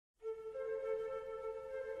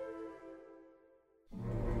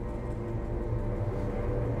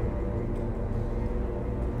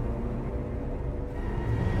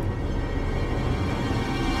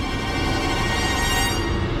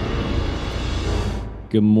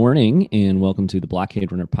Good morning and welcome to the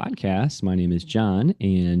Blockade Runner podcast. My name is John,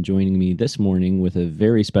 and joining me this morning with a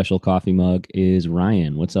very special coffee mug is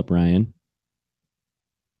Ryan. What's up, Ryan?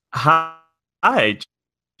 Hi,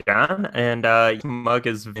 John. And your mug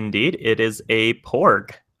is indeed. It is a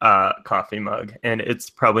Porg coffee mug, and it's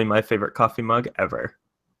probably my favorite coffee mug ever.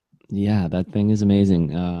 Yeah, that thing is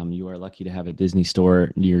amazing. You are lucky to have a Disney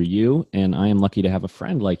store near you, and I am lucky to have a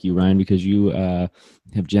friend like you, Ryan, because you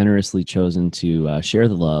have generously chosen to share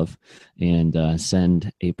the love and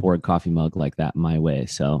send a poured coffee mug like that my way.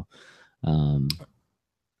 So um,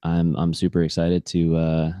 I'm super excited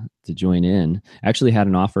to join in. Actually, had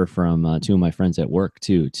an offer from two of my friends at work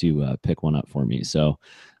too to pick one up for me. So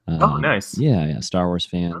Oh, nice. yeah, Star Wars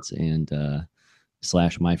fans and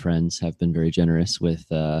slash my friends have been very generous with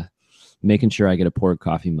making sure I get a poured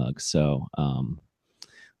coffee mug. So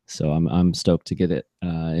I'm stoked to get it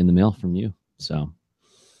in the mail from you. So.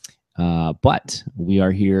 But we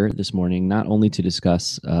are here this morning not only to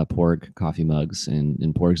discuss Porg coffee mugs and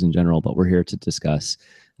Porgs in general, but we're here to discuss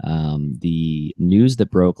the news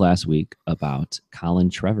that broke last week about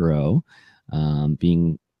Colin Trevorrow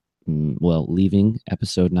being, leaving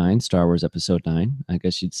Episode 9, Star Wars Episode 9, I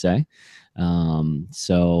guess you'd say.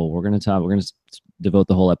 So we're going to devote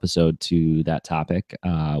the whole episode to that topic.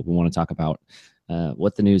 We want to talk about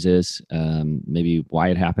what the news is, maybe why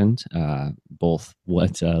it happened, both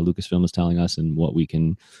what Lucasfilm is telling us and what we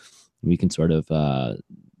can sort of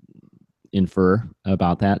infer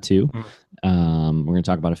about that too. We're going to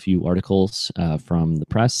talk about a few articles from the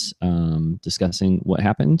press discussing what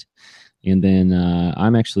happened, and then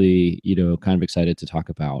I'm actually, kind of excited to talk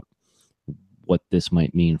about what this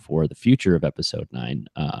might mean for the future of Episode 9,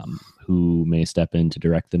 who may step in to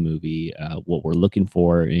direct the movie, what we're looking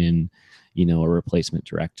for in a replacement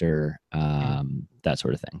director, that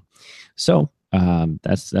sort of thing. So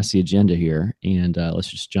that's the agenda here, and let's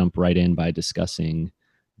just jump right in by discussing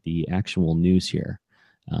the actual news here.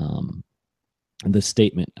 The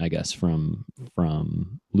statement, I guess, from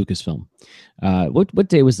Lucasfilm. What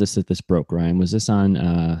day was this that this broke, Ryan? Was this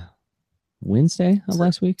on Wednesday of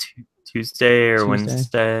last week? Tuesday or Tuesday?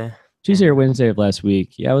 Wednesday? Tuesday or Wednesday of last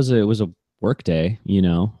week. Yeah, it was a work day,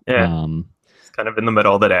 Yeah, it's kind of in the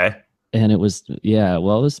middle of the day. And it was, it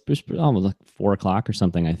was almost like 4 o'clock or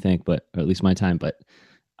something, I think, or at least my time. But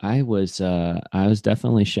I was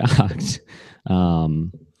definitely shocked.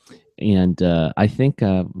 And I think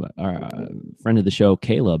our friend of the show,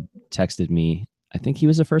 Caleb, texted me. I think he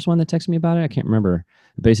was the first one that texted me about it. I can't remember.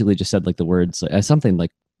 Basically, just said like the words, something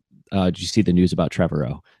like, "Did you see the news about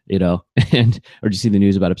Trevorrow?" And or did you see the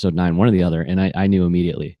news about Episode 9? One or the other. And I knew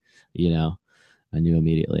immediately. I knew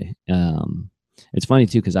immediately. It's funny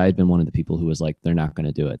too, because I had been one of the people who was like, they're not going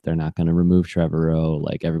to do it. They're not going to remove Trevorrow.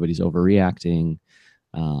 Like, everybody's overreacting.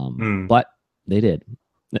 But they did.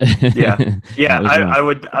 Yeah, yeah. I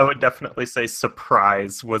was wrong. I would definitely say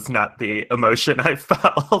surprise was not the emotion I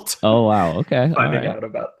felt Oh, wow. Okay. All finding right. out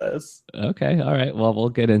about this. Okay. All right. Well, we'll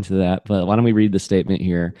get into that. But why don't we read the statement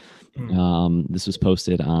here? Mm. This was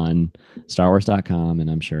posted on StarWars.com, and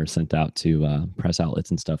I'm sure sent out to press outlets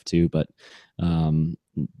and stuff too. But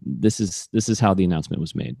this is how the announcement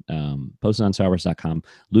was made. Posted on StarWars.com.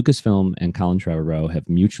 Lucasfilm and Colin Trevorrow have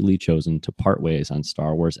mutually chosen to part ways on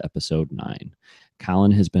Star Wars Episode 9.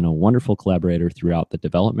 Colin has been a wonderful collaborator throughout the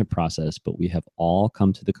development process, but we have all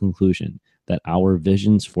come to the conclusion that our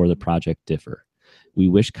visions for the project differ. We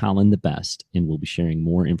wish Colin the best, and we'll be sharing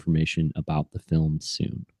more information about the film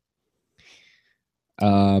soon.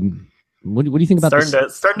 What do you think about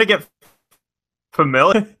this? Starting to get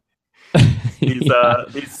familiar. These Yeah.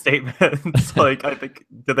 these statements, like, I think,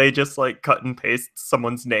 do they just like cut and paste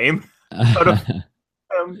someone's name out of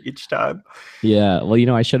them each time? Yeah,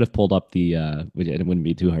 well, I should have pulled up it wouldn't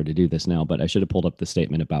be too hard to do this now, but I should have pulled up the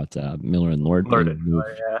statement about Miller and Lord Lord, being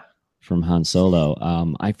removed yeah. from Han Solo.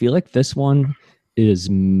 I feel like this one is,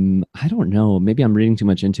 I don't know, maybe I'm reading too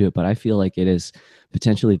much into it, but I feel like it is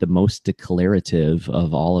potentially the most declarative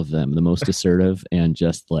of all of them, the most assertive, and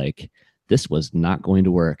just like, this was not going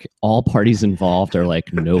to work. All parties involved are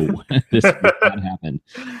like, no, this will not happen.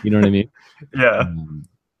 You know what I mean? Yeah.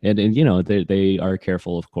 And they are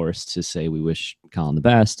careful, of course, to say we wish Colin the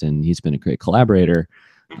best, and he's been a great collaborator.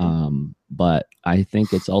 But I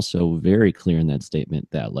think it's also very clear in that statement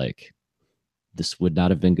that like this would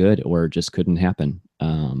not have been good or just couldn't happen.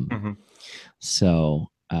 Mhm. So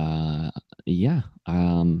yeah,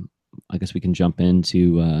 I guess we can jump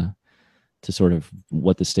into to sort of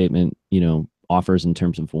what the statement offers in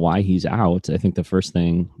terms of why he's out. I think the first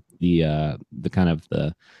thing, the kind of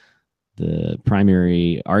the the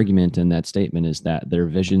primary argument in that statement is that their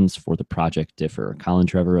visions for the project differ. Colin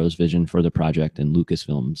Trevorrow's vision for the project and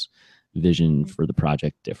Lucasfilm's vision for the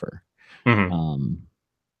project differ. Mhm.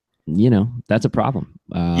 That's a problem.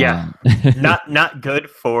 Yeah, not good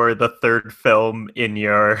for the third film in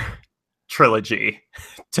your trilogy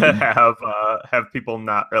to have people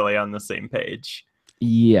not really on the same page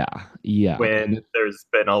yeah. when there's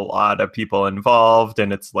been a lot of people involved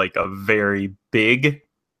and it's like a very big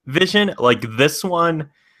vision. Like this one,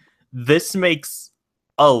 this makes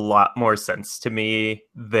a lot more sense to me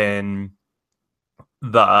than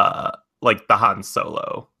the Han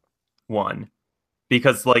Solo one,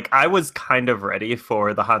 because like I was kind of ready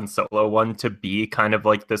for the Han Solo one to be kind of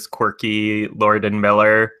like this quirky Lord and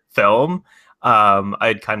Miller film.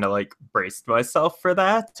 I'd kind of like braced myself for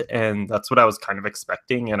that, and that's what I was kind of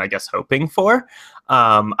expecting and I guess hoping for.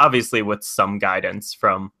 Obviously with some guidance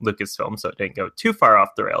from Lucasfilm, so it didn't go too far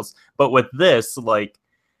off the rails. But with this, like,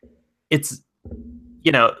 it's,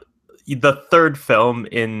 you know, the third film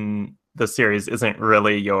in the series isn't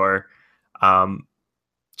really your um,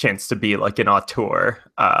 chance to be like an auteur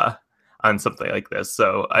on something like this.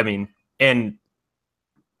 So, I mean, and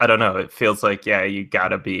I don't know, it feels like, yeah, you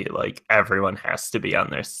gotta be like, everyone has to be on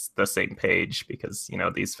the same page because,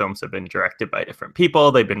 these films have been directed by different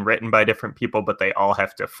people, they've been written by different people, but they all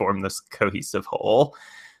have to form this cohesive whole.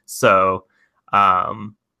 So,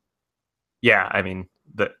 yeah, I mean,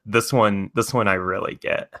 this one I really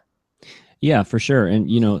get. Yeah, for sure. And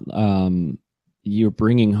you're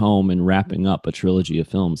bringing home and wrapping up a trilogy of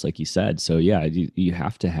films, like you said. So yeah, you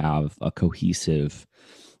have to have a cohesive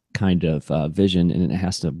kind of vision, and it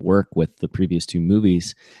has to work with the previous two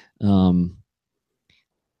movies. And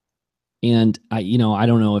I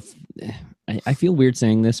don't know if I feel weird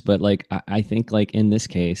saying this, but like I think like in this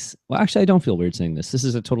case, well, actually, I don't feel weird saying this. This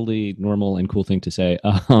is a totally normal and cool thing to say.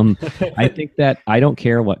 I think that I don't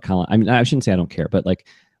care what Colin. I mean, I shouldn't say I don't care, but like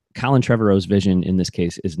Colin Trevorrow's vision in this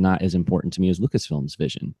case is not as important to me as Lucasfilm's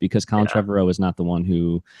vision, because Colin Yeah. Trevorrow is not the one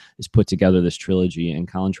who has put together this trilogy, and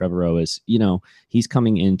Colin Trevorrow is, he's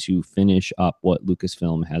coming in to finish up what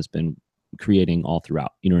Lucasfilm has been creating all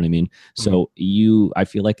throughout. You know what I mean? So I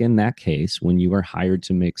feel like in that case, when you are hired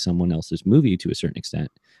to make someone else's movie to a certain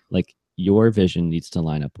extent, like your vision needs to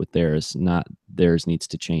line up with theirs, not theirs needs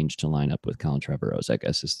to change to line up with Colin Trevorrow's, I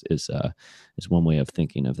guess is one way of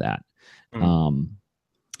thinking of that. Mhm.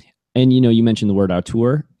 And you mentioned the word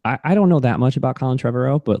auteur. I don't know that much about Colin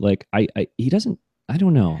Trevorrow, but like he doesn't. I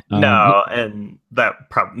don't know. No, and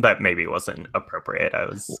that maybe wasn't appropriate. I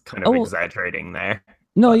was kind of Oh exaggerating there.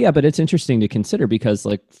 no, But yeah, but it's interesting to consider because,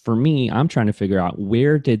 like, for me, I'm trying to figure out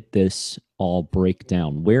where did this all break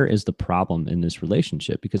down? Where is the problem in this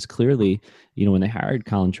relationship? Because clearly, when they hired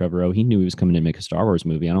Colin Trevorrow, he knew he was coming to make a Star Wars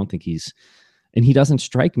movie. I don't think and he doesn't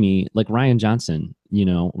strike me like Ryan Johnson.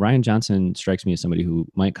 Ryan Johnson strikes me as somebody who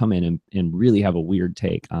might come in and really have a weird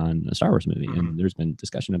take on a Star Wars movie, and there's been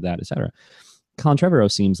discussion of that, etc. Colin Trevorrow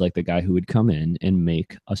seems like the guy who would come in and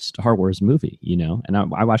make a Star Wars movie, and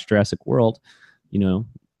I watched Jurassic World.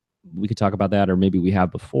 We could talk about that, or maybe we have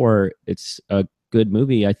before. It's a good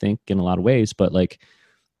movie, I think, in a lot of ways, but like,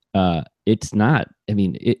 it's not. I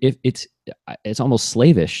mean, it's almost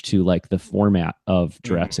slavish to like the format of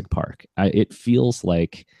Jurassic Park. It feels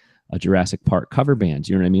like a Jurassic Park cover band.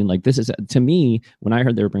 You know what I mean? Like this is, to me, when I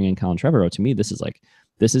heard they were bringing Colin Trevorrow, to me, this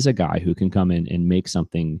is a guy who can come in and make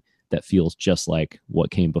something that feels just like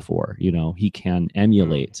what came before. He can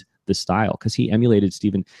emulate the style because he emulated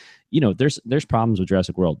Steven. There's problems with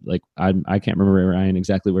Jurassic World. Like I can't remember, Ryan,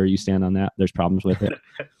 exactly where you stand on that. There's problems with it.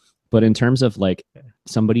 But in terms of like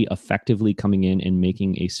somebody effectively coming in and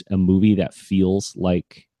making a movie that feels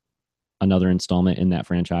like another installment in that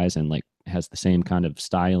franchise and like has the same kind of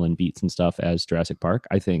style and beats and stuff as Jurassic Park,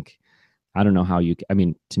 I don't know how I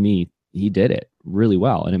mean, to me, he did it really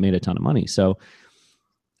well and it made a ton of money. So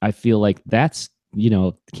I feel like that's,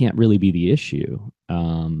 can't really be the issue. I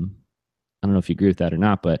don't know if you agree with that or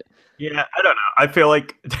not, but yeah, I don't know. I feel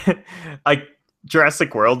like like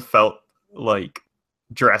Jurassic World felt like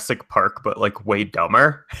Jurassic Park, but like way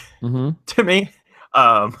dumber to me.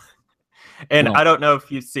 Um, and well, I don't know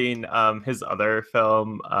if you've seen his other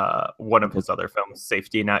film, one of but his other films,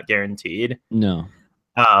 Safety Not Guaranteed. no.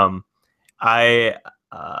 Um, I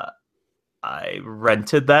I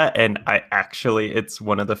rented that, and it's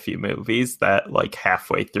one of the few movies that like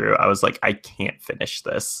halfway through I was like, I can't finish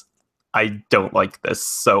this. I don't like this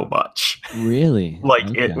so much. Really? Like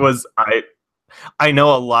it Okay. was I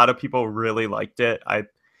know a lot of people really liked it. I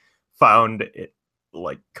found it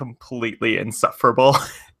like completely insufferable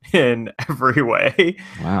in every way.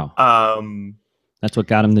 Wow. Um That's what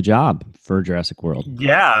got him the job for Jurassic World.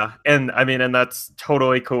 Yeah, and I mean, and that's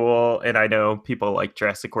totally cool. And I know people like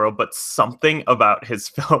Jurassic World, but something about his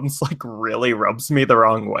films like really rubs me the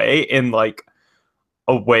wrong way in like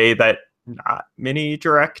a way that not many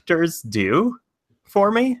directors do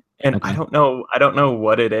for me. And Okay. I don't know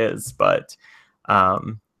what it is, but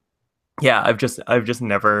um yeah, I've just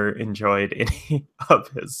never enjoyed any of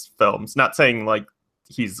his films. Not saying like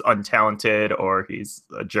he's untalented or he's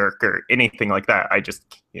a jerk or anything like that. I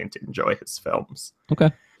just can't enjoy his films.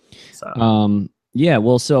 Okay. So, Yeah,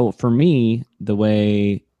 well, so for me, the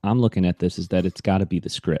way I'm looking at this is that it's got to be the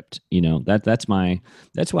script. That's why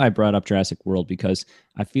I brought up Jurassic World, because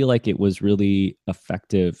I feel like it was really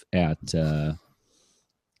effective at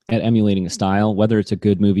emulating a style, whether it's a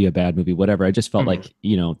good movie, a bad movie, whatever. I just felt mhm,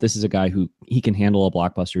 like, this is a guy who he can handle a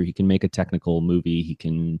blockbuster, he can make a technical movie, he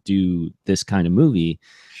can do this kind of movie.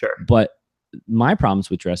 sure. But my problems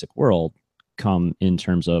with Jurassic World come in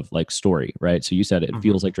terms of like story, right? So you said it Mhm,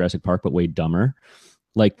 feels like Jurassic Park, but way dumber.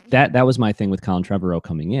 Like that was my thing with Colin Trevorrow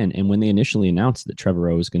coming in. And when they initially announced that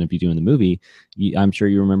Trevorrow was going to be doing the movie, I'm sure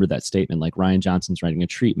you remember that statement, like Rian Johnson's writing a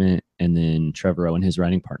treatment, and then Trevorrow and his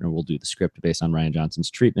writing partner will do the script based on Rian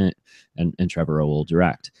Johnson's treatment, and Trevorrow will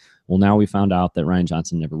direct. Well, now we found out that Rian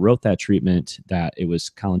Johnson never wrote that treatment, that it was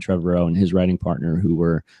Colin Trevorrow and his writing partner who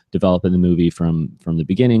were developing the movie from the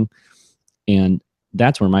beginning. And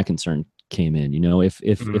that's where my concern came in. mhm,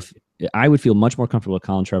 If I would feel much more comfortable with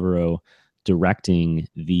Colin Trevorrow directing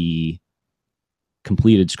the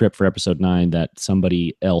completed script for episode 9 that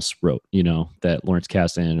somebody else wrote, that Lawrence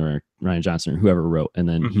Kasdan or Ryan Johnson or whoever wrote, and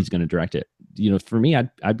then mhm. he's going to direct it. For me,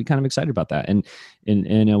 I'd be kind of excited about that. And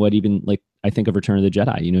I would even like, I think of Return of the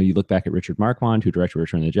Jedi. You look back at Richard Marquand, who directed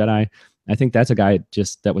Return of the Jedi. I think that's a guy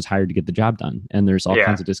just that was hired to get the job done. And there's all Yeah.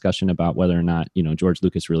 kinds of discussion about whether or not, George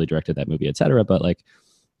Lucas really directed that movie, et cetera. But like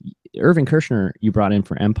Irving Kershner, you brought in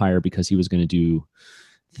for Empire because he was going to do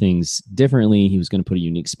things differently. He was going to put a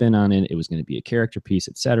unique spin on it. It was going to be a character piece,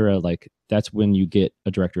 etc. Like that's when you get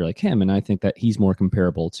a director like him, and I think that he's more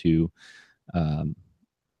comparable to um,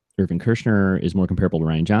 Irving Kershner is more comparable to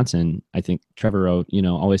Ryan Johnson. I think Trevorrow,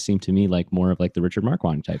 always seemed to me like more of like the Richard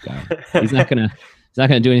Marquand type guy. He's not gonna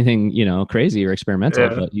do anything crazy or experimental,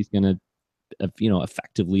 Yeah. but he's gonna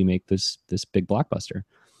effectively make this big blockbuster.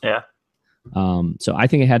 Yeah. So I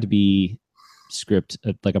think it had to be script,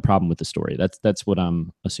 like a problem with the story. That's what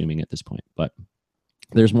I'm assuming at this point. But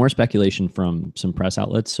there's more speculation from some press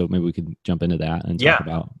outlets, so maybe we could jump into that and talk Yeah.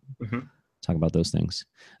 about Mhm. those things.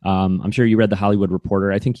 I'm sure you read the Hollywood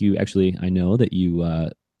Reporter. I think I know that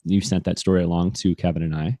you sent that story along to Kevin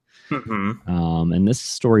and I. Mhm. And this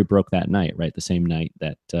story broke that night, right? The same night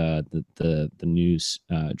that the news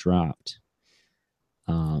dropped.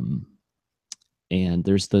 Um, and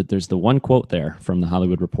there's the one quote there from the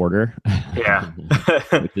Hollywood Reporter, Yeah.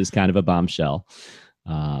 which is kind of a bombshell.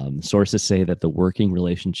 Sources say that the working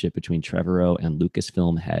relationship between Trevorrow and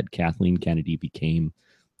Lucasfilm head Kathleen Kennedy became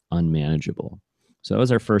unmanageable. So that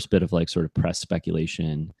was our first bit of like sort of press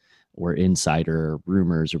speculation or insider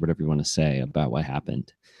rumors or whatever you want to say about what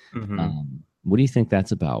happened. Mhm. What do you think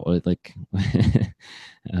that's about? Like, what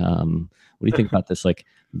do you think about this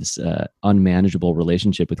unmanageable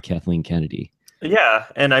relationship with Kathleen Kennedy? Yeah,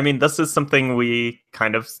 and I mean, this is something we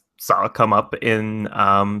kind of saw come up in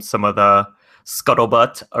some of the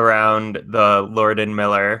scuttlebutt around the Lord and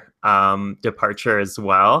Miller departure as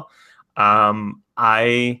well. Um,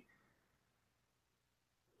 I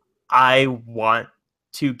I want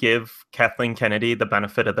to give Kathleen Kennedy the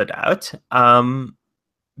benefit of the doubt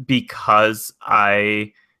because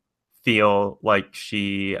I feel like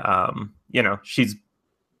she's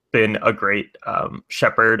been a great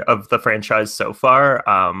shepherd of the franchise so far.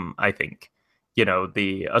 I think,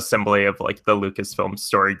 the assembly of like the Lucasfilm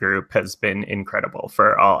story group has been incredible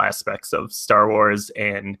for all aspects of Star Wars.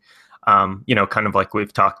 And, kind of like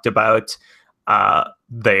we've talked about,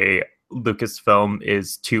 the Lucasfilm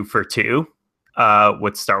is 2 for 2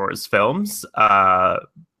 with Star Wars films.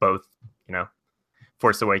 Both, you know,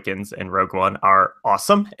 Force Awakens and Rogue One are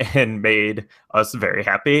awesome and made us very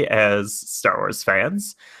happy as Star Wars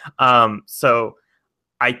fans. So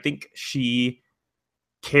I think she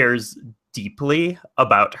cares deeply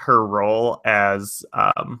about her role as,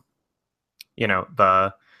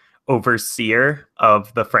 the overseer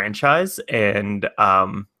of the franchise. And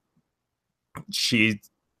she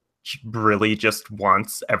really just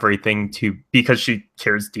wants everything to, because she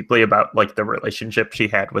cares deeply about like the relationship she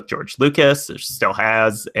had with George Lucas, or still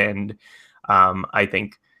has. And I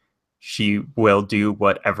think she will do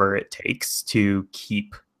whatever it takes to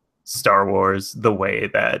keep Star Wars the way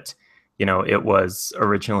that, it was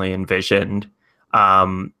originally envisioned.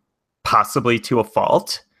 Um, possibly to a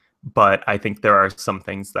fault, but I think there are some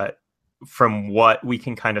things that, from what we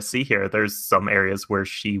can kind of see here, there's some areas where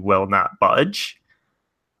she will not budge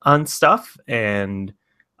on stuff, and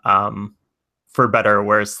for better or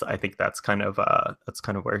worse, I think that's kind of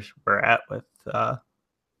where we're at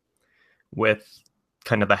with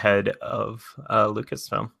kind of the head of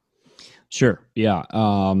Lucasfilm. Sure. Yeah.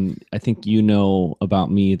 I think you know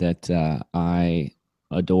about me that I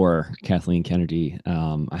adore Kathleen Kennedy.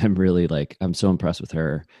 I'm really I'm so impressed with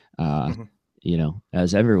her. Uh, Mm-hmm.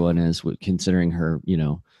 as everyone is, considering her,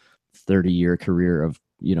 30-year career of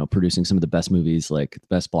producing some of the best movies, like the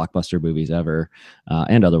best blockbuster movies ever,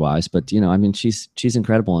 and otherwise. But I mean, she's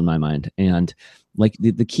incredible in my mind. And like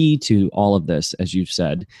the key to all of this, as you've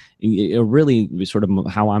said, it really sort of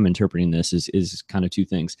how I'm interpreting this is kind of two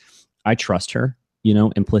things. I trust her,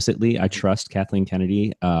 implicitly. I trust Kathleen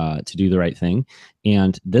Kennedy to do the right thing.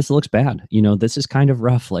 And this looks bad. This is kind of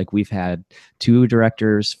rough. Like we've had two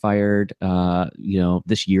directors fired,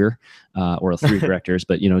 this year, or three directors,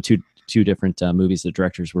 but two different movies. The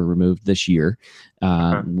directors were removed this year.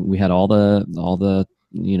 We had all the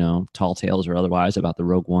tall tales or otherwise about the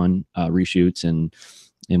Rogue One reshoots and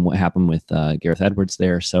what happened with Gareth Edwards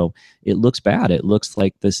there. So it looks bad. It looks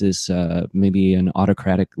like this is maybe an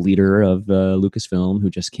autocratic leader of Lucasfilm who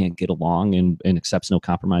just can't get along and accepts no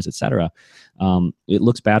compromise, etc. It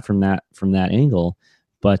looks bad from that angle.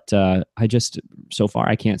 But so far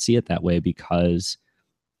I can't see it that way because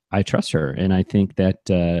I trust her, and I think that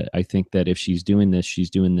if she's doing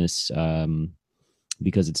this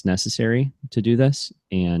because it's necessary to do this,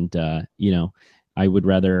 and I would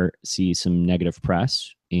rather see some negative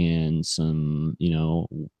press and some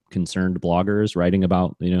concerned bloggers writing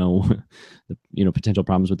about the potential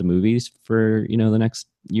problems with the movies for the next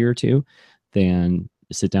year or two than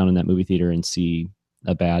sit down in that movie theater and see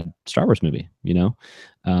a bad Star Wars movie. And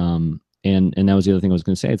that was the other thing I was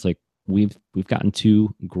going to say. It's like we've gotten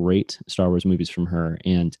two great Star Wars movies from her,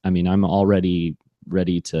 and I mean I'm already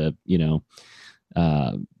ready to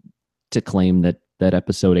to claim that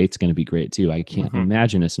episode 8 is going to be great too. I can't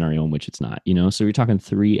imagine a scenario in which it's not, so you're talking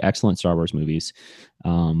three excellent Star Wars movies.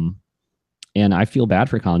 And I feel bad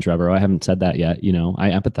for Colin Trevorrow. I haven't said that yet. I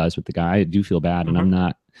empathize with the guy. I do feel bad. And I'm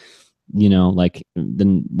not,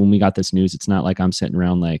 then when we got this news, it's not like I'm sitting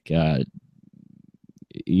around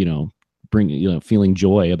feeling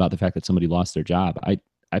joy about the fact that somebody lost their job.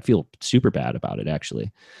 I feel super bad about it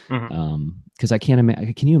actually. Cause I can't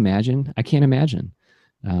imagine, can you imagine? I can't imagine,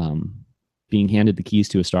 being handed the keys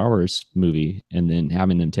to a Star Wars movie and then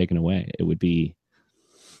having them taken away. It would be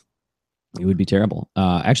terrible.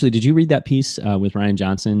 Actually, did you read that piece with Ryan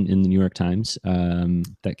Johnson in the New York Times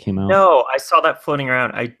that came out? No, I saw that floating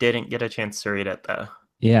around. I didn't get a chance to read it though.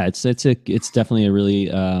 Yeah, it's definitely a really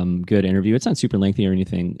good interview. It's not super lengthy or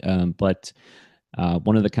anything, but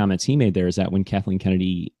one of the comments he made there is that when Kathleen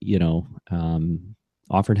Kennedy,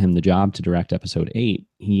 offered him the job to direct episode 8,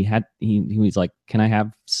 he was like, can I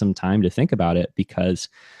have some time to think about it? Because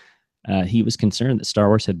he was concerned that Star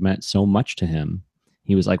Wars had meant so much to him.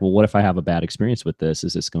 He was like, well, what if I have a bad experience with this?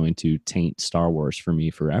 Is this going to taint Star Wars for me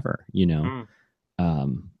forever?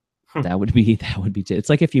 That would be it's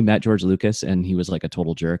like if you met George Lucas and he was like a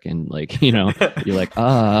total jerk and you're like,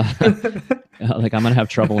 like I'm gonna have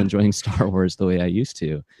trouble enjoying Star Wars the way I used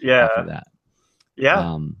to after that.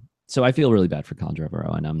 Yeah. So I feel really bad for Colin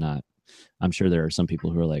Trevorrow, and I'm sure there are some people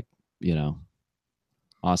who are like,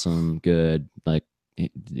 awesome, good, like,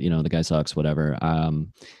 the guy sucks, whatever. I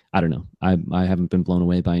don't know. I haven't been blown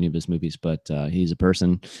away by any of his movies, but he's a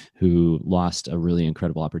person who lost a really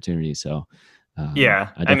incredible opportunity. So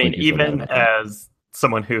I mean, even as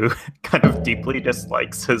someone who kind of deeply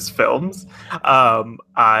dislikes his films,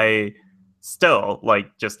 I still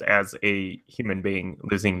just as a human being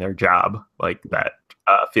losing their job like that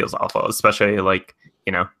feels awful, especially same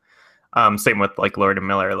with Lord and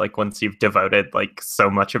Miller. Once you've devoted so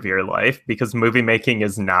much of your life, because movie making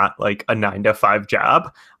is not a 9-to-5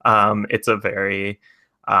 job. It's a very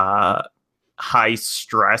high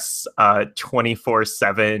stress,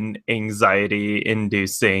 24/7 anxiety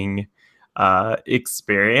inducing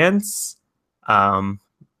experience, and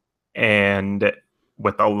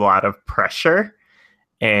with a lot of pressure,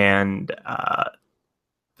 and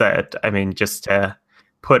that, I mean, just to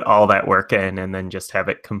put all that work in and then just have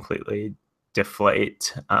it completely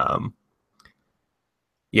deflate. That's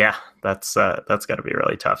got to be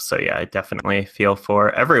really tough. So yeah, I definitely feel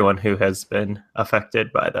for everyone who has been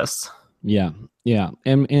affected by this. Yeah.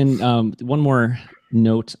 And one more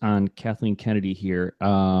note on Kathleen Kennedy here.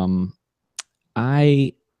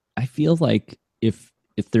 I feel like if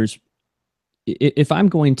if I'm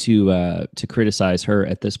going to criticize her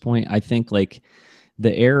at this point, I think like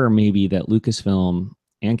the error maybe that Lucasfilm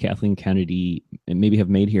and Kathleen Kennedy maybe have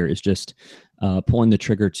made here is just pulling the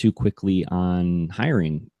trigger too quickly on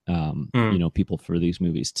hiring people for these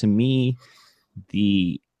movies. To me,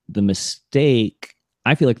 the mistake,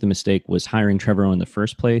 I feel like the mistake was hiring Trevorrow in the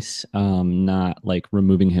first place, not like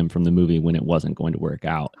removing him from the movie when it wasn't going to work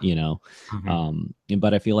out,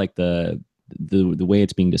 but I feel like the way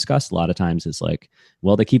it's being discussed a lot of times is like,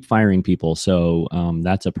 well, they keep firing people, so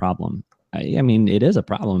that's a problem. I mean, it is a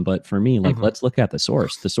problem, but for me, like, let's look at the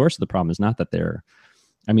source. The source of the problem is not that they're,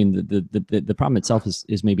 I mean, the problem itself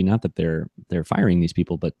is maybe not that they're firing these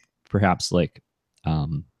people, but perhaps like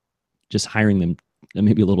just hiring them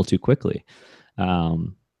maybe a little too quickly.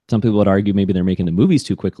 Some people would argue maybe they're making the movies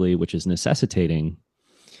too quickly, which is necessitating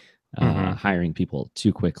hiring people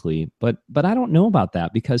too quickly. But I don't know about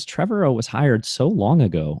that, because Trevorrow was hired so long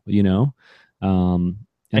ago,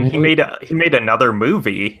 and he made another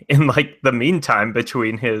movie in like the meantime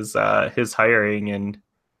between his hiring and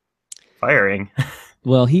firing.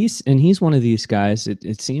 Well, he's one of these guys.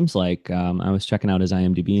 It seems like I was checking out his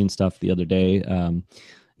IMDb and stuff the other day.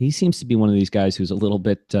 He seems to be one of these guys who's a little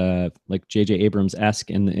bit like J.J. Abrams-esque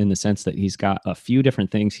in the sense that he's got a few different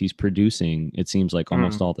things he's producing. It seems like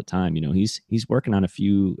almost all the time. He's working on a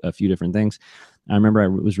few different things. I remember I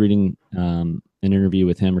was reading an interview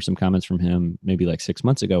with him or some comments from him maybe like 6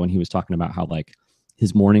 months ago, and he was talking about how like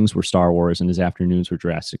his mornings were Star Wars and his afternoons were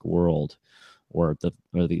Jurassic World, or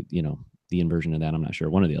the inversion of that. I'm not sure,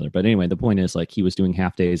 one or the other. But anyway, the point is like he was doing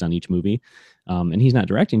half days on each movie. And he's not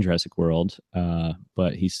directing Jurassic World,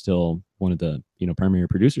 but he's still one of the primary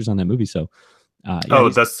producers on that movie. So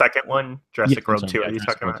the second one, Jurassic World 2, are you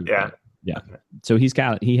talking about? Yeah. Okay. So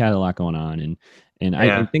he had a lot going on, and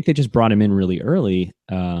I think they just brought him in really early,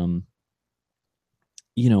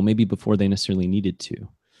 maybe before they necessarily needed to.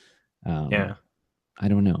 I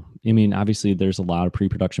don't know. I mean, obviously there's a lot of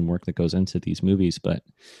pre-production work that goes into these movies, but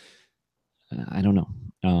I don't know.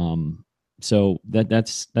 So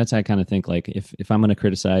that's I kind of think like if I'm going to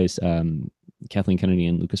criticize Kathleen Kennedy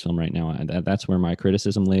and Lucasfilm right now, that's where my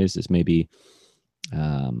criticism lays, is maybe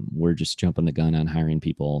we're just jumping the gun on hiring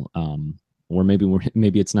people, or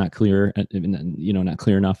maybe it's not clear, not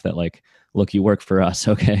clear enough that like, look, you work for us,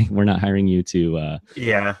 okay, we're not hiring you to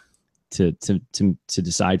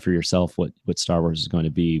decide for yourself what Star Wars is going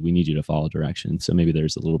to be. We need you to follow direction. So maybe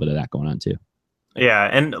there's a little bit of that going on too. Yeah,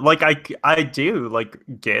 and like I do like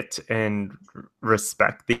get and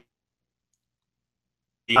respect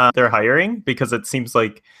their hiring, because it seems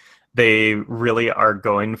like they really are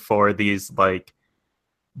going for these like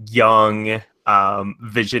young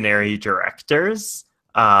visionary directors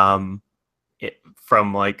from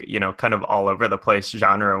like kind of all over the place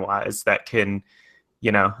genre wise, that can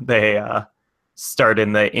they start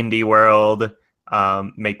in the indie world,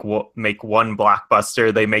 make one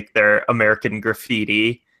blockbuster, they make their American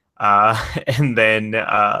Graffiti, and then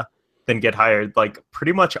get hired. Like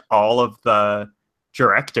pretty much all of the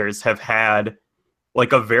directors have had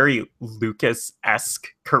like a very Lucas-esque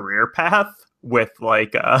career path, with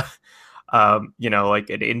like like an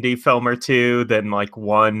indie film or two, then like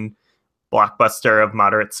one blockbuster of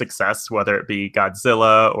moderate success, whether it be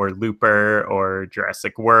Godzilla or Looper or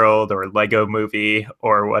Jurassic World or Lego Movie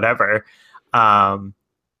or whatever. And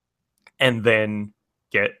then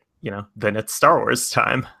get, then it's Star Wars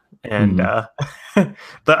time. And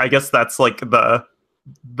I guess that's like the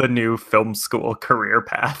new film school career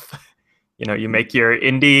path. You make your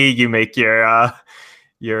indie, you make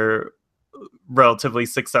your relatively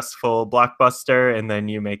successful blockbuster, and then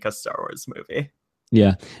you make a Star Wars movie.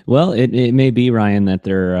 Yeah, well, it may be, Ryan, that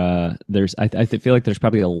I feel like there's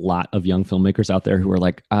probably a lot of young filmmakers out there who are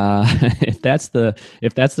like, if that's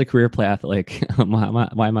the career path, like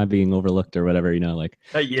why am I being overlooked or whatever, like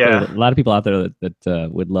a lot of people out there that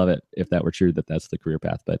would love it if that were true, that that's the career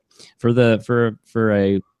path. But for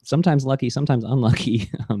a sometimes lucky, sometimes unlucky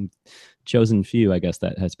chosen few, I guess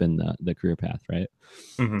that has been the career path, right?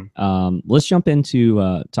 Let's jump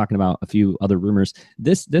into talking about a few other rumors.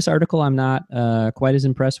 This article I'm not quite as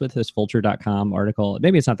impressed with, this vulture.com article.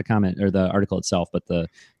 Maybe it's not the comment or the article itself, but the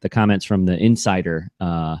comments from the insider.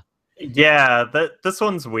 This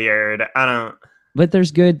one's weird. I don't but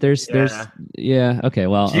there's good. There's Yeah. yeah. Okay.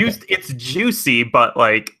 Well. Okay. It's juicy, but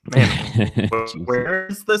like, man, Juicy. where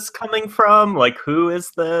is this coming from? Like, who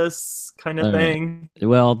is this kind of All right. thing?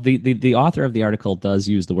 Well, the author of the article does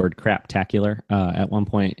use the word craptacular at one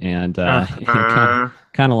point, and it Uh,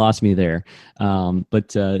 kind of lost me there.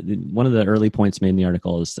 But one of the early points made in the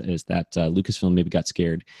article is that Lucasfilm maybe got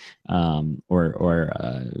scared, or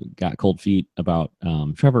got cold feet about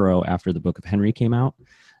Trevorrow after the Book of Henry came out,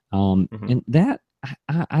 mhm. and that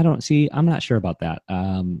I don't see. I'm not sure about that.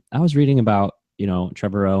 I was reading about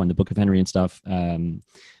Trevorrow and the Book of Henry and stuff.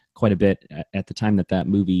 Quite a bit at the time that that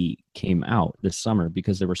movie came out this summer,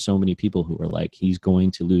 because there were so many people who were like, he's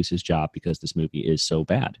going to lose his job because this movie is so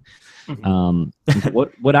bad. Mhm.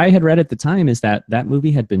 What I had read at the time is that that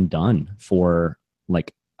movie had been done for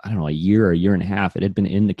like, I don't know, a year or a year and a half. It had been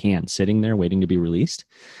in the can, sitting there waiting to be released,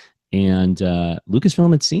 and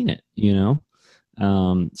Lucasfilm had seen it.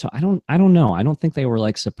 So I don't know. I don't think they were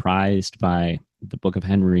like surprised by the Book of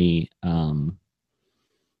Henry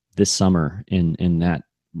this summer, and that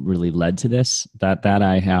really led to this. That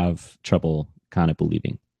I have trouble kind of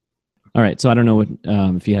believing. All right, so I don't know what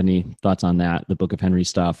if you had any thoughts on that, the Book of Henry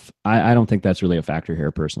stuff. I don't think that's really a factor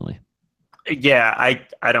here personally. Yeah,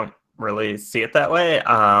 I don't really see it that way.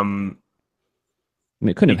 I mean,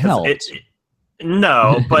 it couldn't have Because helped.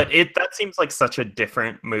 no, but that seems like such a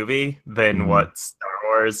different movie than Mhm. what Star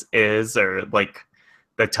Wars is, or like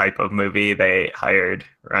the type of movie they hired,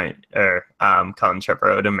 right, or Colin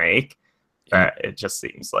Trevorrow to make. Yeah. That it just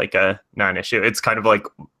seems like a non-issue. It's kind of like,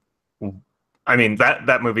 I mean,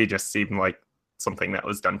 that movie just seemed like something that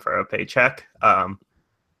was done for a paycheck.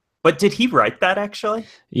 But did he write that actually?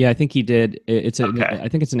 Yeah, I think he did. Okay. I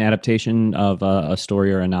think it's an adaptation of a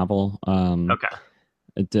story or a novel. Okay.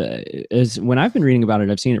 Is when I've been reading about it,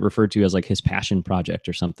 I've seen it referred to as like his passion project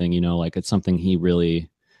or something. Like it's something he really.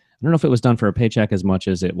 I don't know if it was done for a paycheck as much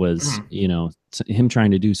as it was, Mhm. him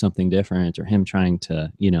trying to do something different, or him trying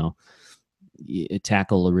to,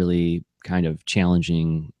 tackle a really kind of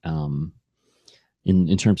challenging,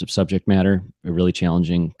 in terms of subject matter, a really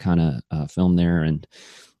challenging kind of film there. And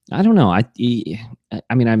I don't know. I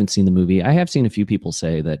mean, I haven't seen the movie. I have seen a few people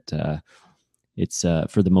say that it's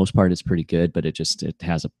for the most part it's pretty good, but it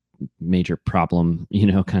has a major problem,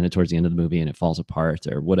 kind of towards the end of the movie, and it falls apart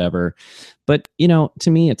or whatever. But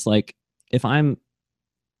to me, it's like, if I'm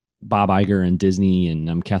Bob Iger and Disney, and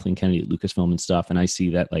I'm Kathleen Kennedy at Lucasfilm and stuff, and I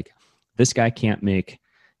see that like this guy can't make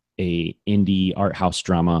a indie art house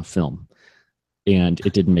drama film, and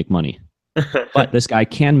it didn't make money, but this guy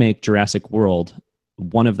can make Jurassic World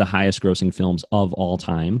one of the highest grossing films of all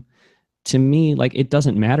time. To me, like, it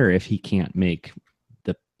doesn't matter if he can't make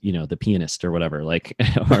the pianist or whatever, like,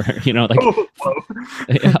 or like, Oh,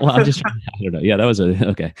 yeah, well, I'm whoa. just, I don't know. Yeah, that was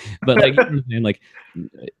okay. But like, like,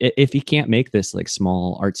 if he can't make this like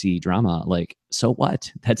small artsy drama, like, so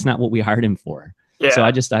what? That's not what we hired him for. So Yeah.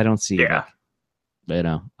 I don't see, Yeah. like,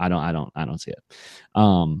 I don't see it.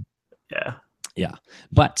 Um, Yeah. yeah,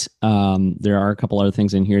 but there are a couple other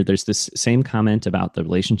things in here. There's this same comment about the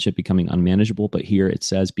relationship becoming unmanageable, but here it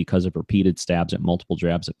says because of repeated stabs at multiple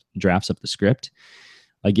drafts of the script.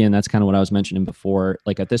 Again, that's kind of what I was mentioning before.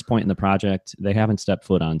 Like, at this point in the project, they haven't stepped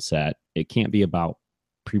foot on set. It can't be about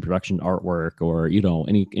pre-production artwork or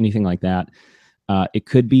anything like that. It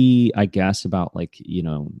could be, I guess, about like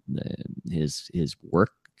his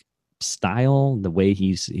work style, the way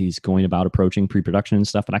he's going about approaching pre-production and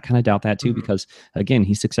stuff. But I kind of doubt that too, Mhm. because again,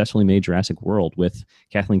 he successfully made Jurassic World with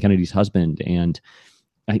Kathleen Kennedy's husband, and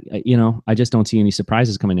I just don't see any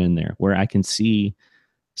surprises coming in there. Where I can see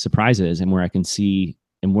surprises, and where I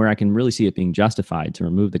can really see it being justified to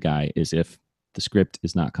remove the guy, is if the script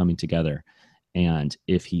is not coming together, and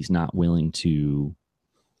if he's not willing to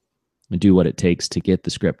do what it takes to get the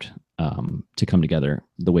script to come together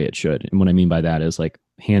the way it should. And what I mean by that is like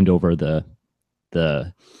hand over the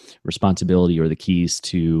responsibility or the keys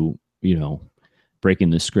to breaking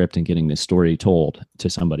the script and getting this story told to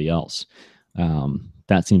somebody else.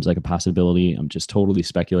 That seems like a possibility. I'm just totally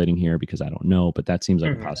speculating here because I don't know, but that seems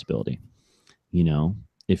like a Mhm. possibility.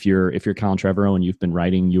 If you're Colin Trevorrow and you've been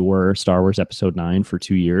writing your Star Wars Episode 9 for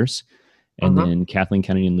 2 years, and Mhm. then Kathleen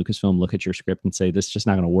Kennedy and Lucasfilm look at your script and say, this is just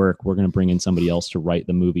not going to work, we're going to bring in somebody else to write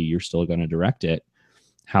the movie, you're still going to direct it.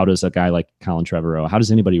 How does a guy like Colin Trevorrow, how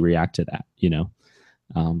does anybody react to that?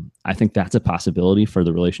 I think that's a possibility for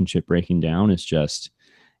the relationship breaking down. Is just,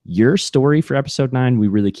 your story for Episode 9 we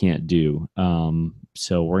really can't do,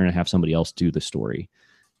 so we're going to have somebody else do the story.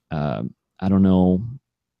 I don't know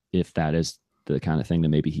if that is the kind of thing that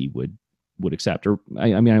maybe he would accept. Or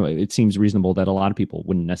I mean, it seems reasonable that a lot of people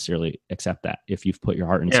wouldn't necessarily accept that if you've put your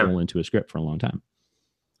heart and Yeah. soul into a script for a long time.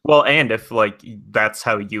 Well, and if like that's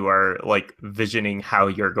how you are like visioning how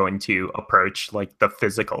you're going to approach like the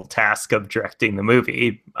physical task of directing the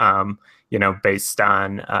movie, based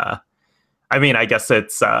on I mean, I guess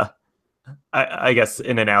it's I guess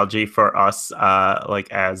an analogy for us,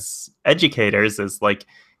 like as educators, is like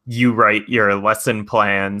you write your lesson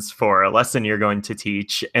plans for a lesson you're going to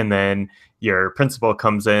teach, and then your principal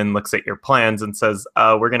comes in, looks at your plans, and says,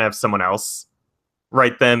 "We're going to have someone else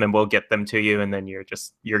write them, and we'll get them to you, and then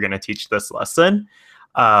you're going to teach this lesson."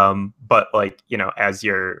 But like as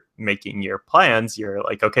you're making your plans, you're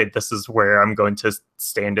like, okay, this is where I'm going to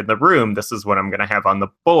stand in the room. This is what I'm going to have on the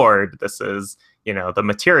board. This is the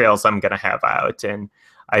materials I'm going to have out. And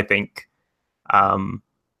I think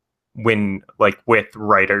when like with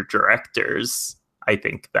writer directors, I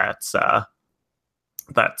think that's a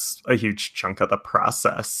huge chunk of the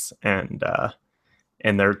process. And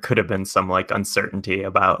there could have been some like uncertainty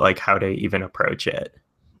about like how to even approach it.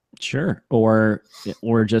 Sure. Or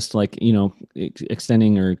just like,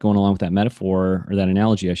 extending or going along with that metaphor or that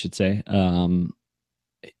analogy, I should say.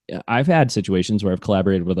 I've had situations where I've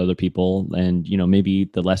collaborated with other people, and maybe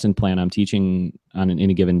the lesson plan I'm teaching on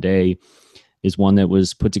any given day is one that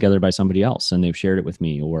was put together by somebody else, and they've shared it with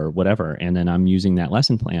me or whatever, and then I'm using that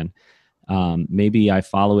lesson plan. Maybe I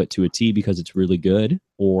follow it to a T because it's really good,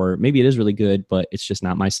 or maybe it is really good, but it's just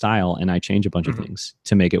not my style, and I change a bunch of things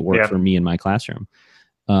to make it work Yeah. for me in my classroom.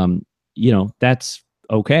 That's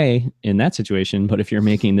okay in that situation. But if you're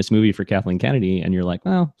making this movie for Kathleen Kennedy and you're like,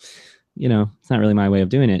 well, it's not really my way of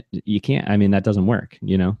doing it, you can't, I mean, that doesn't work,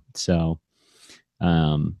 So,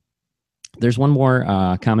 there's one more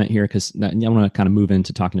comment here, because I want to kind of move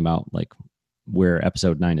into talking about like where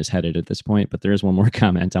episode 9 is headed at this point. But there is one more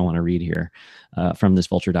comment I want to read here from this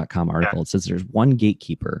vulture.com article. Yeah. It says there's one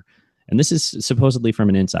gatekeeper, and this is supposedly from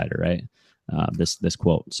an insider, right? This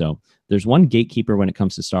quote. So there's one gatekeeper when it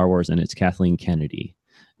comes to Star Wars, and it's Kathleen Kennedy.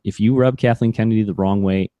 If you rub Kathleen Kennedy the wrong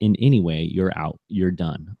way in any way, you're out. You're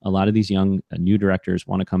done. A lot of these young new directors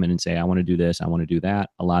want to come in and say, I want to do this, I want to do that.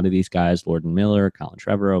 A lot of these guys, Lord and Miller, Colin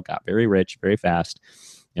Trevorrow, got very rich very fast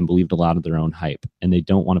and believed a lot of their own hype. And they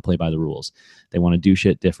don't want to play by the rules. They want to do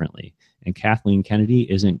shit differently. And Kathleen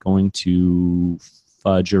Kennedy isn't going to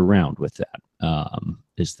fudge around with that,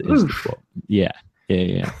 is the quote. Yeah.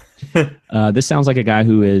 This sounds like a guy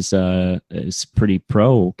who is pretty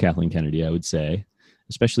pro Kathleen Kennedy, I would say,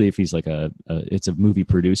 especially if he's like it's a movie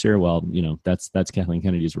producer. Well, that's Kathleen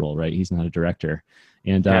Kennedy's role, right? He's not a director.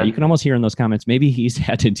 And you can almost hear in those comments, maybe he's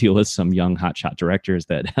had to deal with some young hotshot directors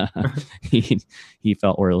that he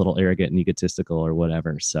felt were a little arrogant and egotistical or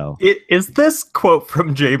whatever. So is this quote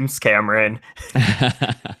from James Cameron?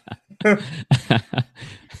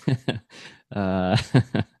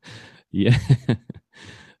 Yeah.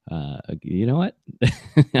 You know what?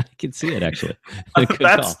 I can see it, actually.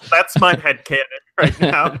 That's my headcanon right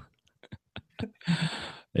now.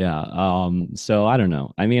 Yeah. So I don't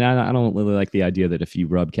know. I mean, I don't really like the idea that if you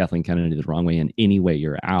rub Kathleen Kennedy the wrong way in any way,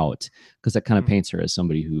 you're out, because that kind of paints her as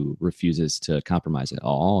somebody who refuses to compromise at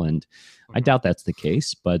all. And I doubt that's the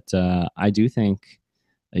case, but I do think,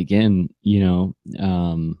 again,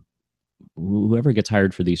 whoever gets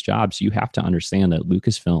hired for these jobs, you have to understand that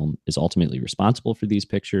Lucasfilm is ultimately responsible for these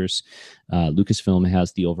pictures. Lucasfilm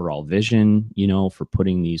has the overall vision, for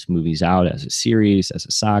putting these movies out as a series, as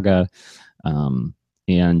a saga.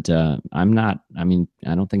 And I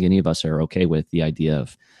don't think any of us are okay with the idea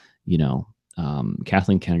of,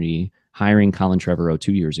 Kathleen Kennedy hiring Colin Trevorrow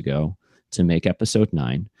 2 years ago to make episode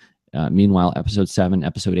 9. Meanwhile, episode 7,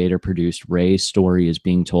 episode 8 are produced. Rey's story is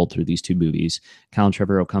being told through these two movies. Colin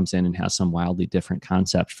Trevorrow comes in and has some wildly different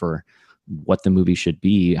concept for what the movie should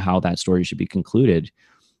be, how that story should be concluded.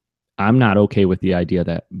 I'm not okay with the idea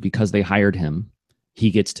that because they hired him, he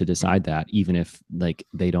gets to decide that, even if like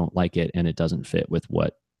they don't like it and it doesn't fit with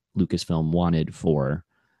what Lucasfilm wanted for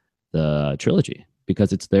the trilogy,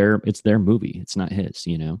 because it's their movie. It's not his,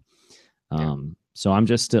 So I'm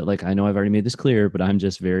just like, I know I've already made this clear, but I'm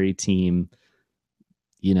just very team,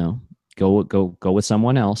 go with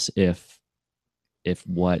someone else if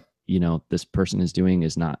what, this person is doing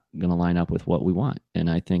is not going to line up with what we want. And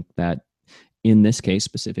I think that in this case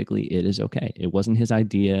specifically, it is okay. It wasn't his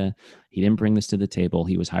idea. He didn't bring this to the table.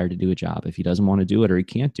 He was hired to do a job. If he doesn't want to do it or he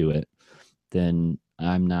can't do it, then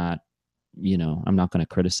I'm not going to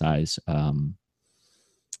criticize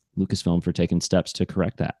Lucasfilm for taking steps to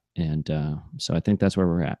correct that. And so I think that's where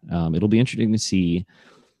we're at. It'll be interesting to see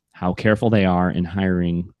how careful they are in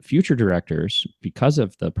hiring future directors because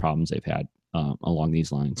of the problems they've had along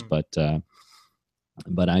these lines. But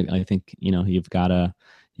I think,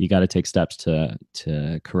 you got to take steps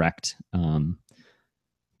to correct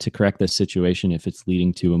to correct this situation if it's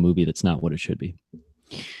leading to a movie that's not what it should be.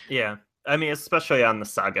 Yeah. I mean, especially on the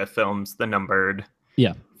saga films, the numbered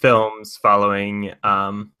Yeah. films following,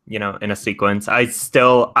 in a sequence. I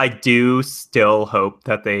do still hope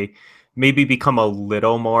that they maybe become a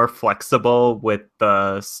little more flexible with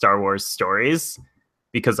the Star Wars stories,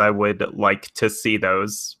 because I would like to see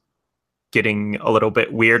those getting a little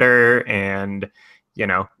bit weirder and,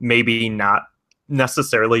 maybe not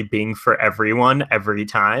necessarily being for everyone every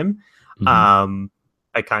time. Mm-hmm.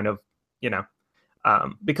 I kind of,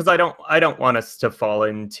 because I don't want us to fall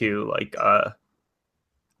into like a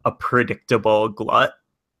predictable glut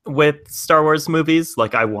with Star Wars movies.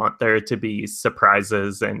 Like, I want there to be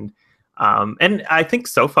surprises, and I think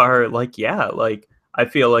so far, like, yeah, like I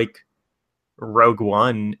feel like Rogue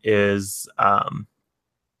One is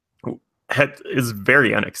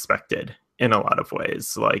very unexpected in a lot of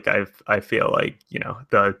ways. Like, I feel like,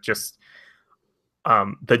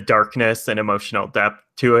 the darkness and emotional depth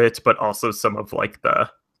to it, but also some of like the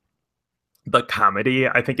comedy.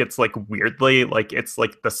 I think it's like weirdly, like, it's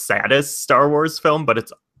like the saddest Star Wars film, but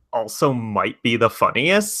it's also might be the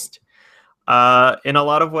funniest in a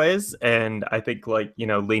lot of ways. And I think, like,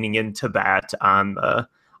 leaning into that on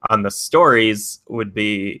the stories would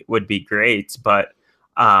be great. But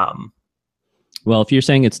well, if you're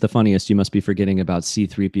saying it's the funniest, you must be forgetting about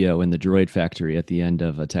C-3PO in the droid factory at the end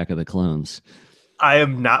of Attack of the Clones. I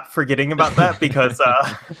am not forgetting about that, because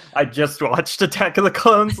I just watched Attack of the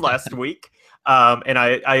Clones last week, and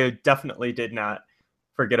I definitely did not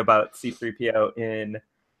forget about C-3PO in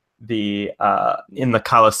the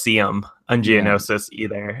Colosseum on Geonosis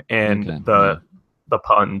either, and the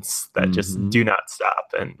puns that just do not stop,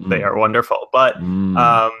 and they are wonderful. But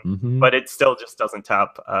but it still just doesn't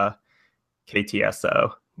top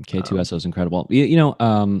KTSO. K2SO is incredible.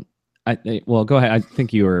 Well, go ahead. I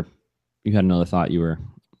think you had another thought you were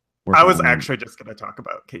I was actually just going to talk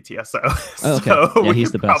about KTSO. Oh, okay. So yeah,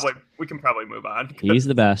 he's the best. We can probably move on. He's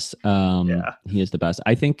the best. Yeah, he is the best.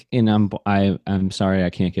 I think, and I'm sorry I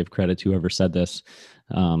can't give credit to whoever said this,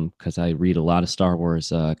 because I read a lot of Star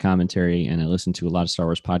Wars commentary and I listen to a lot of Star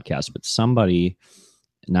Wars podcasts. But somebody,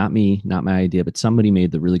 not me, not my idea, but somebody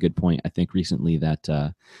made the really good point, I think, recently, that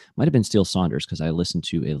might have been Steele Saunders, because I listen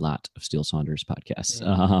to a lot of Steele Saunders podcasts.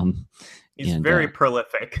 He's very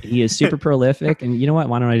prolific. He is super prolific. And you know what?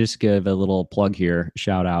 Why don't I just give a little plug here,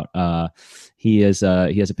 shout out. He has a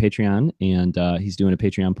Patreon, and he's doing a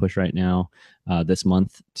Patreon push right now this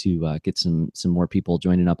month to get some more people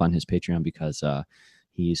joining up on his Patreon, because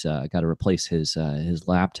he's got to replace his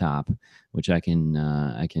laptop, which I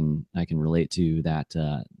can relate to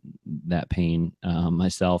that pain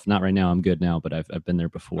myself. Not right now. I'm good now, but I've been there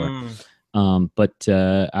before. But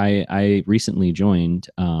I recently joined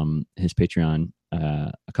his Patreon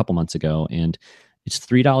a couple months ago, and it's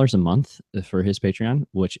 $3 a month for his Patreon,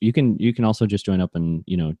 which you can also just join up and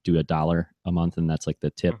do $1 a month, and that's like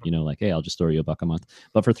the tip. Like, hey, I'll just throw you $1 a month.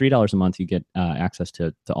 But for $3 a month, you get access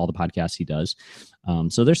to all the podcasts he does.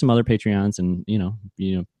 So there's some other Patreons, and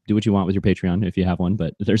do what you want with your Patreon if you have one.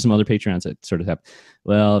 But there's some other Patreons that sort of have,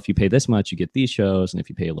 well, if you pay this much, you get these shows, and if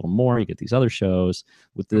you pay a little more, you get these other shows.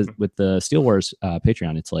 With the Steel Wars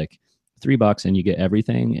Patreon, it's like $3 and you get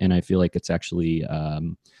everything. And I feel like it's actually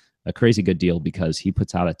a crazy good deal, because he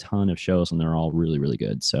puts out a ton of shows and they're all really, really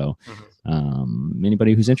good. So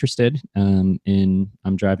anybody who's interested in,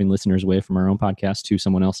 I'm driving listeners away from our own podcast to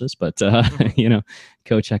someone else's, but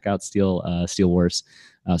go check out Steel Wars,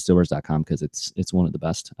 steelwars.com, because it's one of the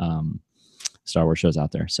best Star Wars shows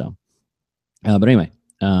out there. So but anyway,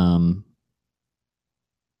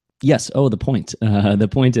 yes. Oh, the point. The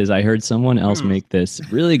point is, I heard someone else make this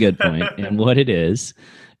really good point, and what it is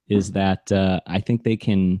that I think they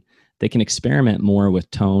can experiment more with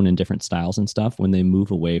tone and different styles and stuff when they move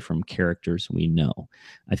away from characters we know.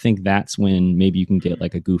 I think that's when maybe you can get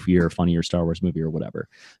like a goofier, funnier Star Wars movie or whatever,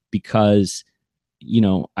 because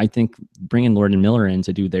I think bringing Lord and Miller in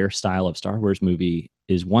to do their style of Star Wars movie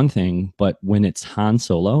is one thing, but when it's Han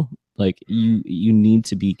Solo, like, you need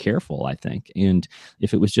to be careful, I think. And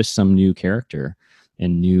if it was just some new character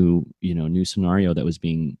and new scenario that was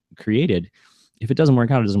being created, if it doesn't work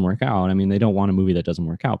out, it doesn't work out. I mean, they don't want a movie that doesn't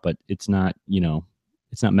work out, but it's not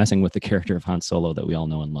messing with the character of Han Solo that we all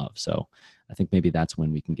know and love. So I think maybe that's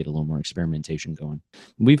when we can get a little more experimentation going.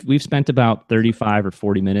 We've spent about 35 or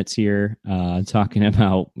 40 minutes here talking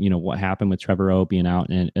about what happened with Trevorrow being out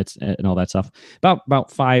and all that stuff.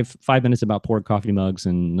 About five minutes about poured coffee mugs,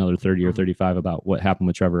 and another 30 or 35 about what happened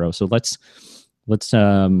with Trevorrow. So let's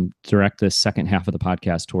direct this second half of the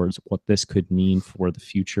podcast towards what this could mean for the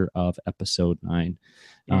future of episode 9.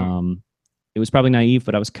 It was probably naive,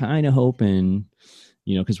 but I was kind of hoping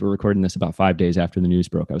because we're recording this about 5 days after the news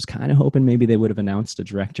broke. I was kind of hoping maybe they would have announced a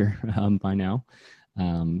director by now.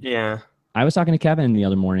 Yeah. I was talking to Kevin the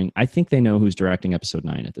other morning. I think they know who's directing episode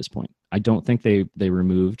 9 at this point. I don't think they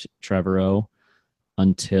removed Trevorrow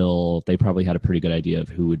until they probably had a pretty good idea of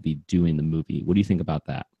who would be doing the movie. What do you think about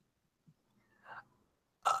that?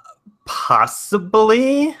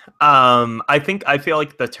 Possibly. I feel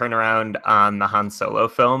like the turnaround on the Han Solo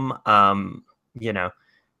film, you know,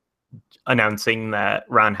 announcing that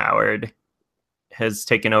Ron Howard has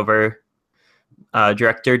taken over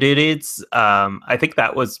director duties. I think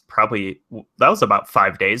that was about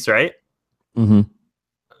 5 days, right? Mm-hmm.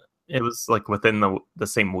 It was like within the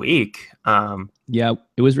same week. Yeah,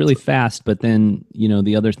 it was really fast. But then,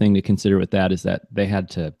 the other thing to consider with that is that they had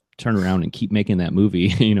to turn around and keep making that movie,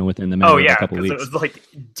 within the matter of a couple because weeks. it was like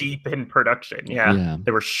deep in production. Yeah, Yeah.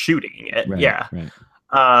 they were shooting it. Right, yeah. Right.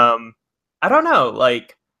 I don't know.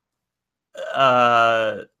 Like,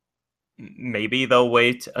 maybe they'll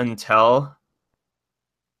wait until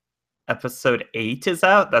episode 8 is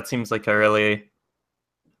out. That seems like a really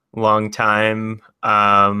long time.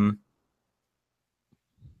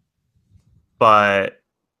 But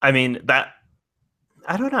I mean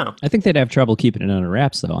I don't know. I think they'd have trouble keeping it under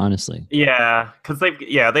wraps, though. Honestly. Yeah, because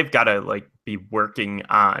they've got to like be working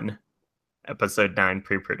on episode 9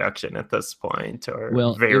 pre-production at this point, or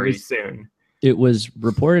very soon. It was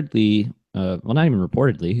reportedly, well, not even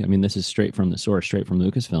reportedly. I mean, this is straight from the source, straight from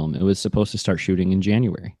Lucasfilm. It was supposed to start shooting in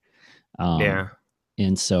January. Yeah.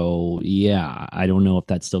 And so, yeah, I don't know if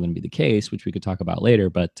that's still going to be the case, which we could talk about later.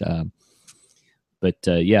 But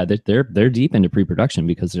yeah, they're deep into pre-production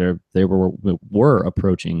because they were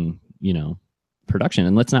approaching, production.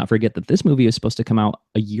 And let's not forget that this movie is supposed to come out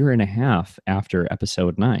a year and a half after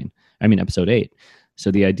episode 8.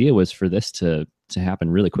 So the idea was for this to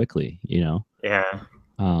happen really quickly, Yeah.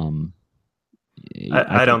 I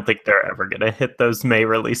don't think they're ever going to hit those May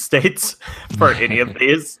release dates for any of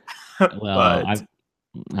these. Well,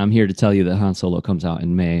 I'm here to tell you that Han Solo comes out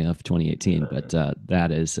in May of 2018, but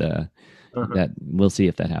that is that we'll see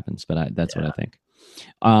if that happens. But that's what I think.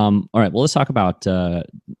 All right, well, let's talk about the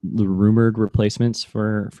rumored replacements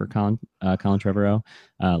for Colin Trevorrow.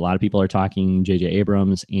 A lot of people are talking J.J.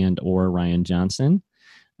 Abrams and or Rian Johnson.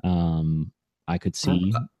 I could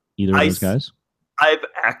see either of those guys. I've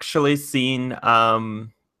actually seen Rian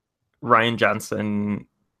Johnson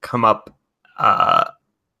come up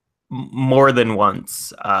more than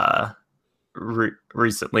once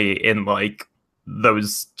recently in like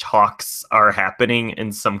those talks are happening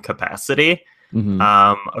in some capacity,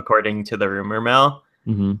 according to the rumor mill.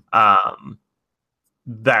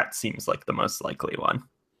 That seems like the most likely one.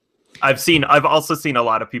 I've also seen a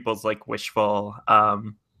lot of people's like wishful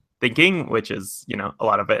thinking, which is, a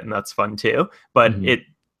lot of it, and that's fun too. But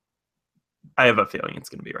I have a feeling it's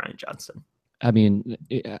going to be Rian Johnson. I mean,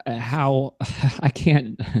 how I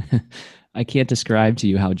can't describe to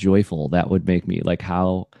you how joyful that would make me. Like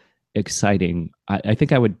how exciting. I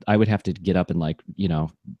think I would have to get up and like,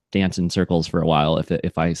 dance in circles for a while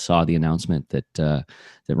if I saw the announcement that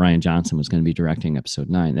Rian Johnson was going to be directing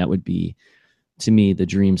episode 9. That would be, to me, the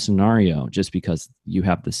dream scenario, just because you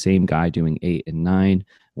have the same guy doing 8 and 9.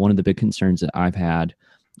 One of the big concerns that I've had,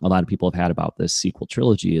 a lot of people have had about this sequel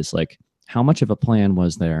trilogy, is like, how much of a plan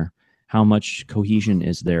was there? How much cohesion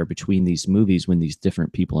is there between these movies when these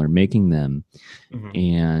different people are making them?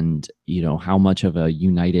 And, how much of a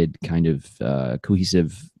united kind of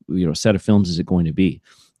cohesive, set of films is it going to be?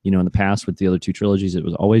 In the past with the other 2 trilogies, it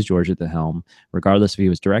was always George at the helm, regardless if he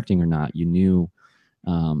was directing or not. You knew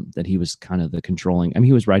that he was kind of the controlling. I mean,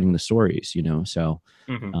 he was writing the stories, so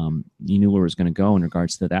you knew where it was going to go in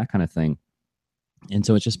regards to that kind of thing. And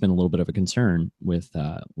so it's just been a little bit of a concern with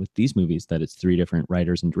these movies that it's 3 different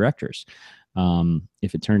writers and directors.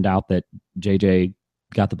 If it turned out that JJ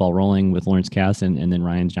got the ball rolling with Lawrence Kasdan and then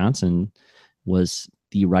Rian Johnson was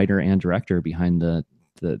the writer and director behind the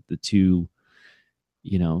 2,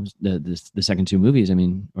 the second 2 movies, I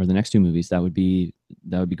mean, or the next 2 movies, that would be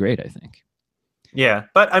great, I think. Yeah,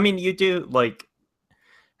 but I mean, you do like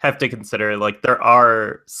have to consider like there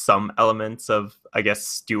are some elements of, I guess,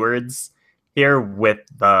 stewards here with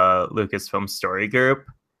the Lucasfilm Story Group,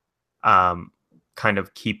 kind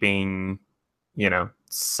of keeping,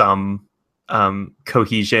 some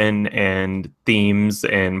cohesion and themes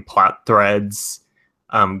and plot threads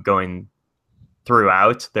going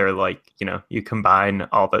throughout. They're like, you combine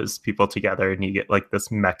all those people together and you get like this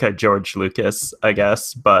mecha George Lucas, I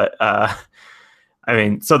guess. But I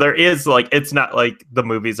mean, so there is like, it's not like the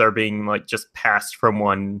movies are being like just passed from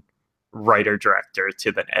one writer director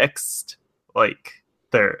to the next. Like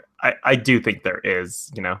I do think there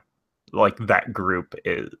is, like that group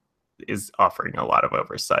is offering a lot of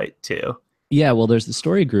oversight too. Yeah, well, there's the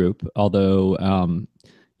story group, although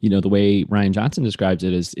the way Ryan Johnson describes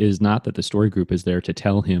it is not that the story group is there to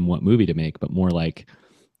tell him what movie to make, but more like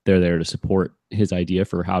they're there to support his idea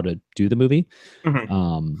for how to do the movie.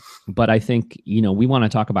 Mm-hmm. But I think, we want to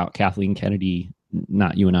talk about Kathleen Kennedy,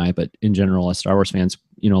 not you and I, but in general, as Star Wars fans,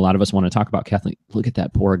 a lot of us want to talk about Kathleen. Look at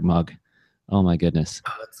that Porg mug. Oh my goodness.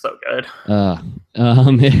 Oh, that's so good. We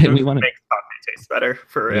want to make coffee taste better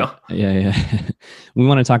for real. Yeah. We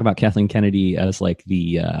want to talk about Kathleen Kennedy as like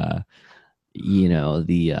the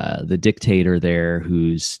dictator there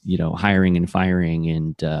who's hiring and firing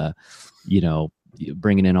and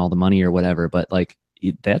bringing in all the money or whatever, but like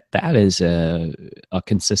that is a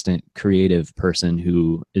consistent creative person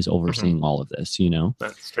who is overseeing all of this.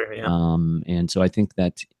 That's true. Yeah. And so I think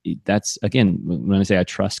that's, again, when I say I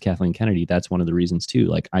trust Kathleen Kennedy, that's one of the reasons too.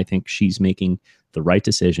 Like, I think she's making the right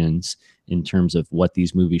decisions in terms of what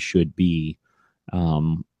these movies should be,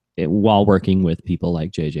 while working with people like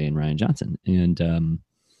JJ and Ryan Johnson. And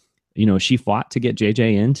she fought to get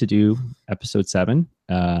JJ in to do episode 7.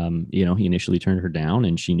 He initially turned her down,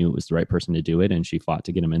 and she knew it was the right person to do it, and she fought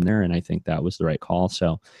to get him in there, and I think that was the right call.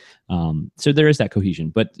 So there is that cohesion,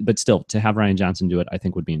 but still, to have Ryan Johnson do it, I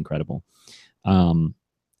think would be incredible.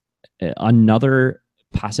 Another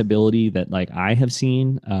possibility that like I have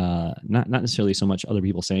seen, not necessarily so much other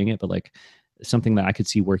people saying it, but like something that I could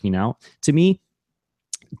see working out to me.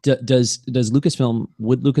 Would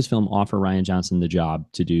Lucasfilm offer Ryan Johnson the job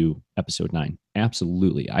to do episode 9?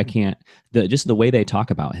 Absolutely. I can't, just the way they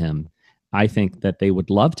talk about him, I think that they would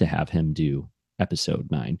love to have him do episode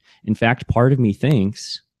 9. In fact, part of me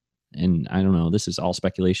thinks, and I don't know, this is all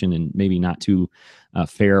speculation and maybe not too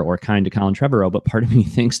fair or kind to Colin Trevorrow, but part of me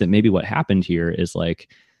thinks that maybe what happened here is like,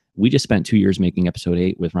 we just spent 2 years making episode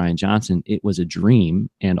 8 with Ryan Johnson. It was a dream.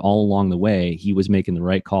 And all along the way, he was making the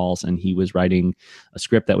right calls, and he was writing a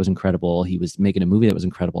script that was incredible. He was making a movie that was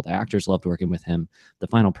incredible. The actors loved working with him. The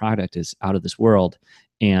final product is out of this world.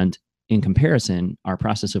 And in comparison, our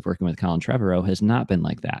process of working with Colin Trevorrow has not been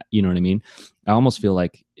like that. You know what I mean? I almost feel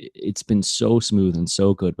like it's been so smooth and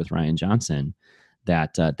so good with Ryan Johnson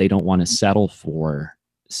that they don't want to settle for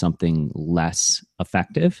something less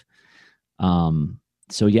effective.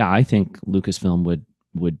 So yeah, I think Lucasfilm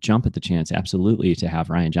would jump at the chance, absolutely, to have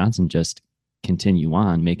Ryan Johnson just continue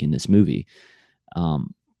on making this movie.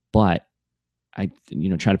 But I,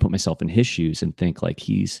 try to put myself in his shoes and think like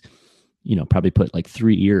he's, probably put like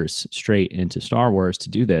 3 years straight into Star Wars to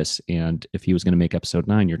do this. And if he was going to make episode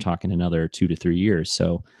 9, you're talking another 2 to 3 years.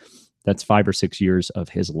 So that's 5 or 6 years of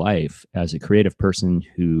his life as a creative person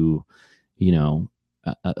who,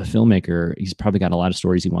 a filmmaker. He's probably got a lot of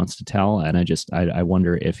stories he wants to tell, and I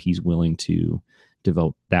wonder if he's willing to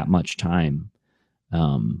devote that much time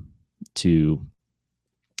to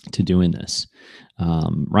doing this.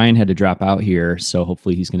 Ryan had to drop out here, so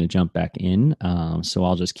hopefully he's going to jump back in. So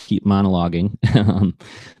I'll just keep monologuing.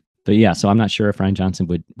 But yeah, so I'm not sure if Ryan Johnson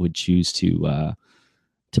would choose to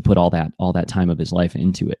put all that time of his life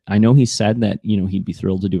into it. I know he said that he'd be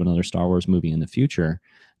thrilled to do another Star Wars movie in the future.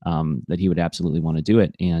 That he would absolutely want to do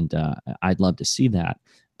it. And I'd love to see that,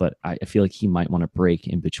 but I feel like he might want to break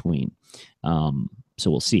in between. So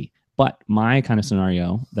we'll see. But my kind of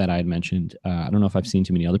scenario that I had mentioned, I don't know if I've seen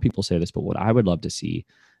too many other people say this, but what I would love to see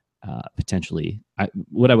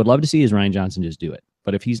what I would love to see is Ryan Johnson just do it.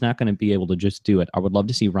 But if he's not going to be able to just do it, I would love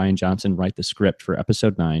to see Ryan Johnson write the script for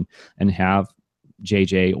episode 9 and have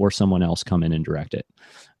JJ or someone else come in and direct it.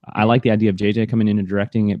 I like the idea of JJ coming in and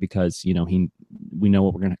directing it because, we know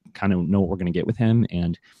what we're going to get with him.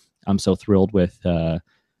 And I'm so thrilled with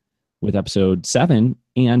episode 7.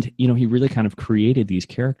 And, he really kind of created these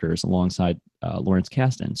characters alongside Lawrence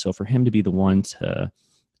Kasdan. So for him to be the one to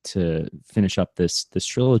finish up this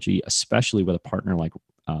trilogy, especially with a partner like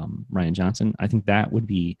Ryan Johnson, I think that would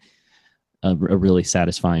be a really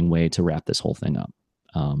satisfying way to wrap this whole thing up.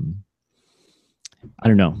 I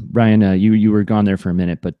don't know, Ryan, you were gone there for a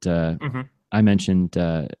minute, but I mentioned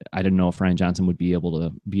I didn't know if Ryan Johnson would be able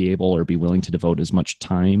or be willing to devote as much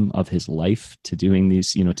time of his life to doing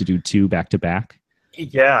these, to do 2 back to back.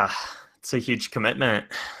 Yeah, it's a huge commitment.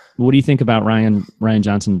 What do you think about Ryan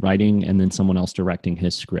Johnson writing and then someone else directing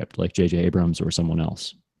his script, like J.J. Abrams or someone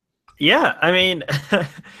else? Yeah, I mean,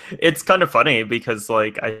 it's kind of funny because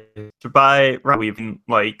like we've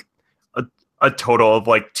like a total of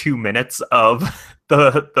like 2 minutes of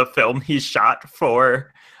the film he shot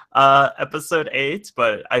for episode 8,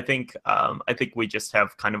 but I think we just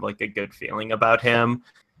have kind of like a good feeling about him,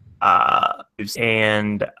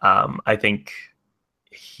 and I think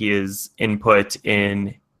his input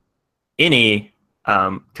in any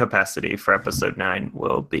capacity for episode 9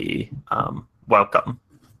 will be welcome,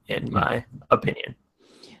 in my opinion.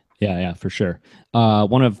 Yeah, for sure.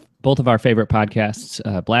 One of both of our favorite podcasts,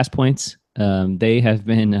 Blast Points, they have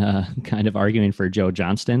been kind of arguing for Joe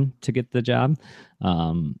Johnston to get the job.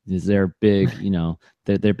 Is they're big,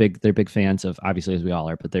 they're big fans of, obviously, as we all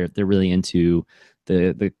are, but they're really into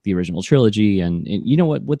the original trilogy, and you know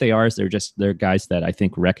what they are is they're guys that I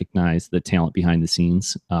think recognize the talent behind the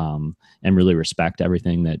scenes, and really respect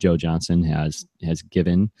everything that Joe Johnston has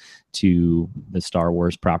given to the Star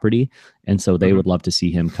Wars property, and so they would love to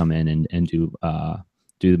see him come in and do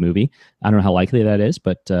the movie. I don't know how likely that is,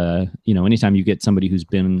 but anytime you get somebody who's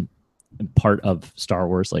been part of Star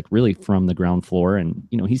Wars, like really from the ground floor, and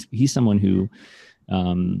he's someone who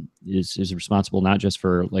is responsible not just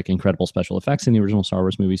for like incredible special effects in the original Star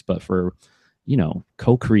Wars movies, but for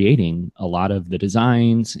co-creating a lot of the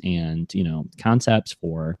designs and concepts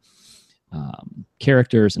for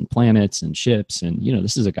characters and planets and ships. And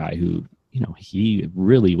this is a guy who he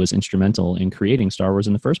really was instrumental in creating Star Wars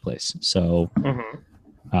in the first place. So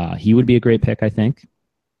he would be a great pick, I think.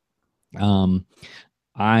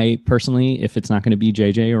 I personally, if it's not going to be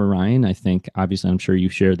JJ or Ryan, I think, obviously, I'm sure you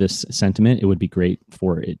share this sentiment, it would be great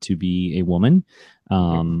for it to be a woman.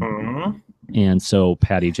 And so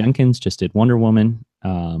Patty Jenkins just did Wonder Woman.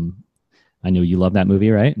 I know you love that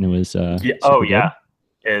movie, right? And it was yeah,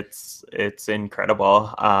 it's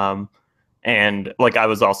incredible. And like, I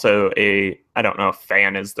was also I don't know if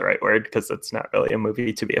fan is the right word, because it's not really a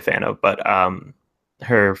movie to be a fan of, but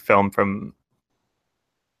her film from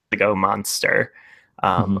ago, Monster,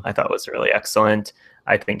 I thought was really excellent.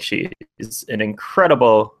 I think she is an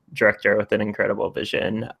incredible director with an incredible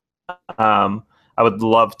vision. I would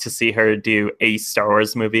love to see her do a Star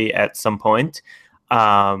Wars movie at some point.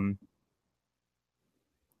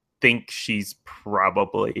 Think she's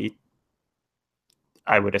probably,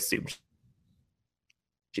 I would assume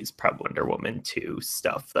she's probably Wonder Woman 2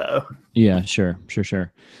 stuff, though. Yeah, sure.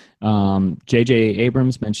 J.J.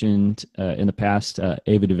 Abrams mentioned in the past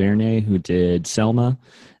Ava DuVernay, who did Selma,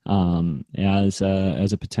 as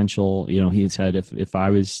a potential. He said if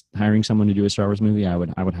I was hiring someone to do a Star Wars movie, I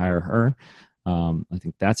would hire her. I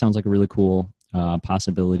think that sounds like a really cool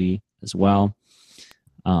possibility as well.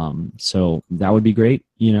 So that would be great,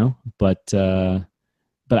 But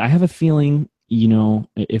I have a feeling,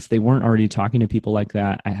 if they weren't already talking to people like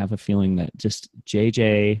that, I have a feeling that just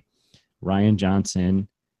JJ, Ryan Johnson,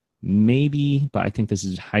 maybe, but I think this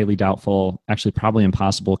is highly doubtful, actually probably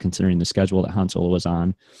impossible considering the schedule that Han Solo was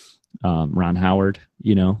on. Ron Howard,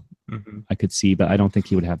 I could see, but I don't think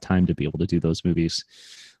he would have time to be able to do those movies,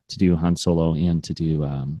 to do Han Solo and to do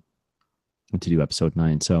episode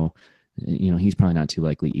 9. So, he's probably not too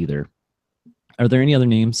likely either. Are there any other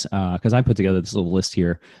names? Because I put together this little list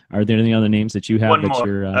here. Are there any other names that you have? I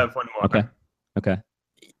have one more. Okay.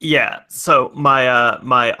 Yeah. So my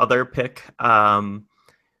other pick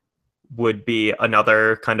would be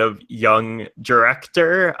another kind of young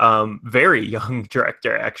director, very young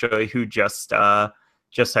director actually, who just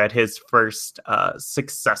had his first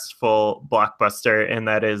successful blockbuster, and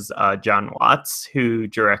that is John Watts, who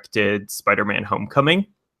directed Spider-Man: Homecoming.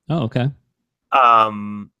 Oh, okay.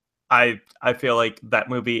 I feel like that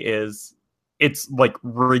movie it's like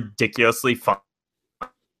ridiculously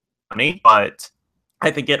funny, but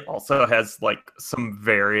I think it also has like some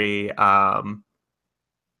very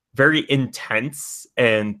very intense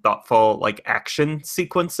and thoughtful like action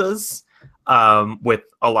sequences with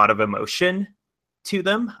a lot of emotion to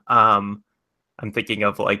them. I'm thinking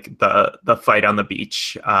of like the fight on the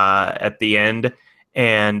beach at the end,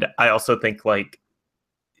 and I also think like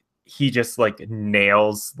he just like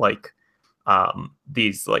nails like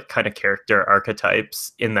these like kind of character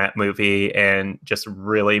archetypes in that movie, and just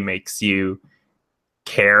really makes you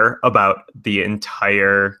care about the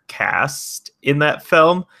entire cast in that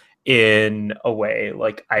film in a way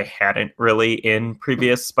like I hadn't really in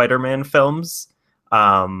previous Spider-Man films,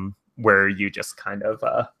 where you just kind of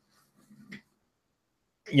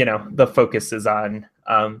the focus is on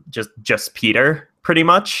just Peter pretty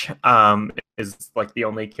much, is like the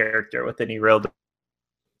only character with any real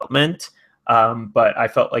development. But I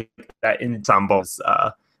felt like that ensemble was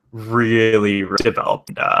really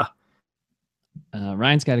developed.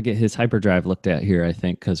 Ryan's got to get his hyperdrive looked at here, I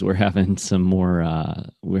think, because we're having some more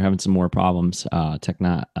problems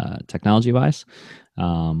technology wise.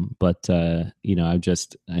 But I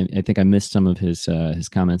think I missed some of his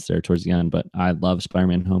comments there towards the end. But I love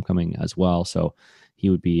Spider-Man: Homecoming as well, so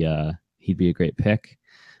he'd be a great pick.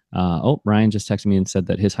 Ryan just texted me and said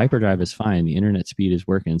that his hyperdrive is fine. The internet speed is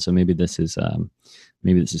working, so maybe this is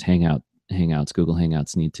Hangouts. Google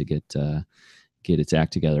Hangouts need to get its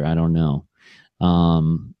act together. I don't know.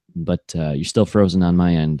 But you're still frozen on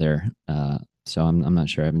my end there. So I'm not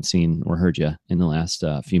sure. I haven't seen or heard you in the last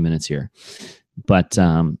few minutes here. But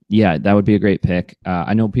yeah, that would be a great pick.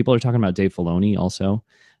 I know people are talking about Dave Filoni also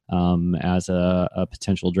as a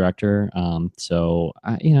potential director. So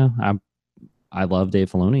I love Dave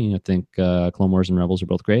Filoni. I think Clone Wars and Rebels are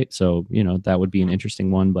both great. So that would be an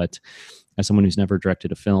interesting one. But as someone who's never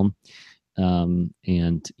directed a film, and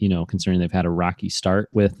considering they've had a rocky start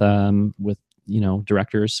with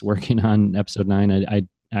directors working on Episode 9,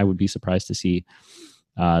 I would be surprised to see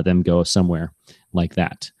them go somewhere like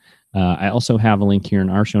that. I also have a link here in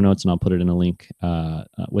our show notes, and I'll put it in a link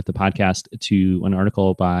with the podcast to an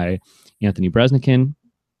article by Anthony Bresnikan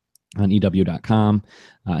on EW.com.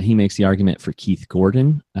 He makes the argument for Keith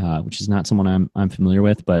Gordon, which is not someone I'm familiar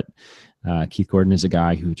with, but Keith Gordon is a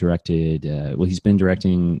guy who directed, he's been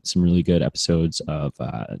directing some really good episodes of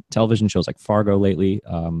television shows like Fargo lately,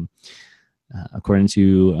 according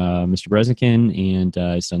to Mr. Bresnikan, and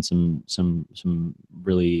he's done some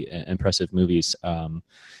really impressive movies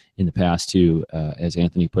in the past too, as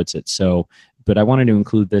Anthony puts it. So, but I wanted to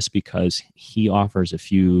include this because he offers a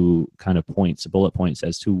few kind of bullet points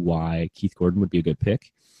as to why Keith Gordon would be a good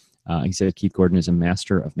pick. He said Keith Gordon is a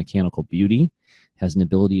master of mechanical beauty, has an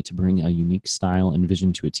ability to bring a unique style and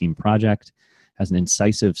vision to a team project, has an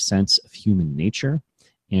incisive sense of human nature,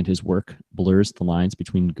 and his work blurs the lines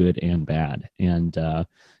between good and bad. And,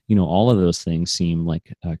 all of those things seem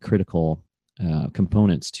like critical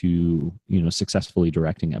components to, successfully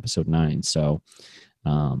directing Episode 9. So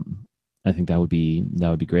I think that would be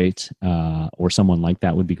great. Or someone like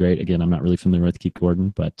that would be great. Again, I'm not really familiar with Keith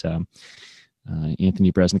Gordon, but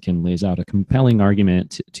Anthony Bresnikan lays out a compelling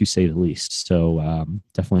argument to say the least. So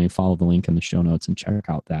definitely follow the link in the show notes and check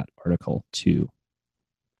out that article too.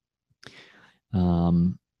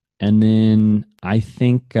 And then I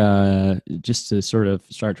think just to sort of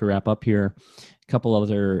start to wrap up here, a couple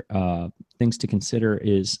other things to consider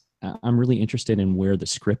is I'm really interested in where the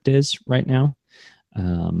script is right now.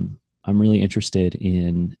 I'm really interested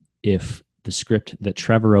in if the script that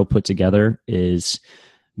Trevorrow put together is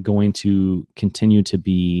going to continue to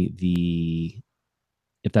be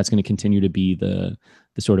if that's going to continue to be the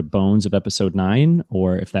sort of bones of Episode 9,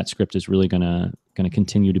 or if that script is really going to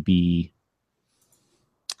continue to be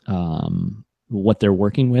what they're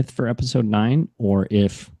working with for Episode 9, or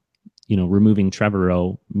if removing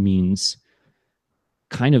Trevorrow means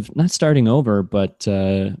kind of not starting over, but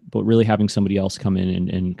really having somebody else come in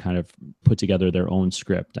and kind of put together their own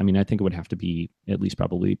script. I mean, I think it would have to be at least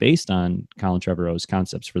probably based on Colin Trevorrow's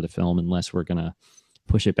concepts for the film, unless we're going to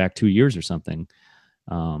push it back 2 years or something.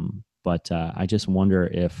 But I just wonder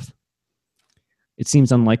if it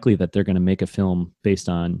seems unlikely that they're going to make a film based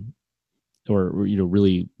on or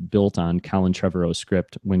really built on Colin Trevorrow's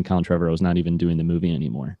script when Colin Trevorrow is not even doing the movie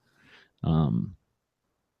anymore.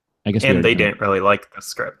 I guess, and they didn't really like the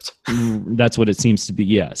script. That's what it seems to be.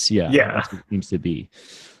 Yes, yeah. That's what it seems to be.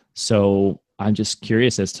 So I'm just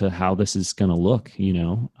curious as to how this is going to look.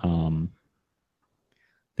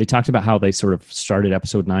 They talked about how they sort of started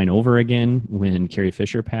Episode 9 over again when Carrie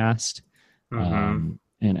Fisher passed, and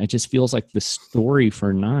it just feels like the story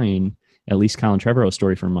for 9, at least Colin Trevorrow's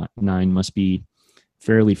story for 9, must be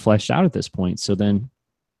fairly fleshed out at this point. So then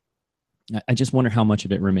I just wonder how much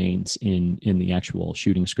of it remains in the actual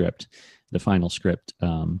shooting script, the final script,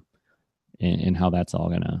 and how that's all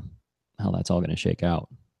gonna shake out.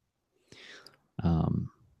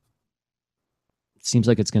 It seems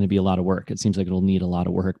like it's going to be a lot of work. It seems like it'll need a lot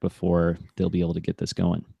of work before they'll be able to get this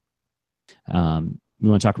going. We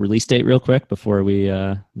want to talk release date real quick before we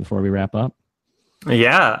wrap up.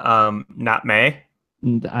 Yeah, not May.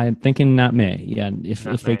 I'm thinking not May. Yeah, if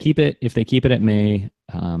they keep it at May,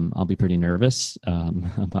 I'll be pretty nervous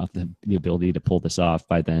about the ability to pull this off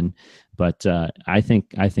by then. But I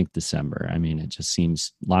think December. I mean, it just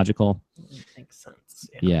seems logical. It makes sense.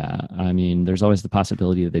 Yeah, I mean, there's always the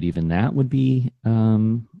possibility that even that would be,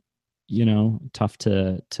 tough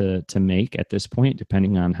to make at this point,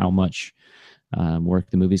 depending on how much work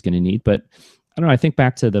the movie's going to need. But I don't know. I think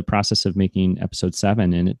back to the process of making Episode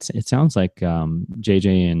 7, and it sounds like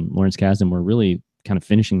JJ and Lawrence Kasdan were really kind of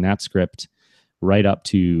finishing that script right up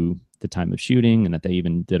to the time of shooting, and that they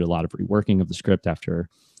even did a lot of reworking of the script after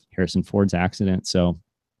Harrison Ford's accident. So,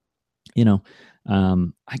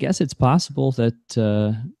 I guess it's possible that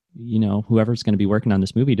whoever's going to be working on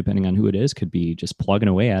this movie, depending on who it is, could be just plugging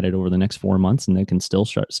away at it over the next 4 months, and they can still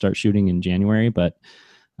start shooting in January. But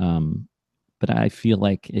I feel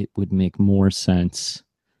like it would make more sense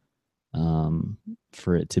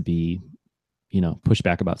for it to be push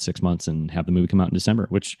back about 6 months and have the movie come out in December,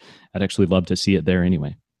 which I'd actually love to see it there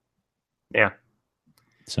anyway. Yeah.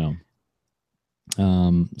 So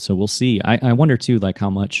we'll see. I wonder too, like how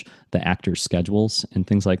much the actors' schedules and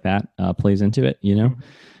things like that plays into it,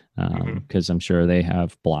 because I'm sure they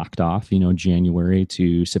have blocked off, January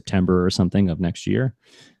to September or something of next year.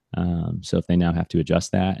 So if they now have to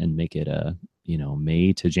adjust that and make it a,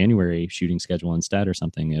 May to January shooting schedule instead or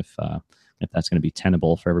something, if that's going to be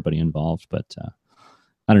tenable for everybody involved. But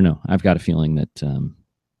I don't know. I've got a feeling that,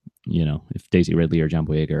 if Daisy Ridley or John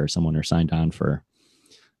Boyega or someone are signed on for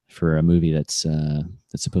a movie that's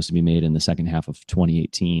supposed to be made in the second half of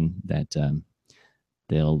 2018, that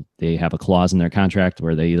they have a clause in their contract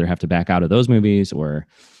where they either have to back out of those movies or,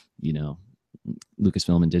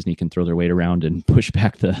 Lucasfilm and Disney can throw their weight around and push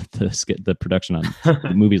back the production on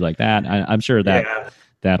movies like that. I'm sure that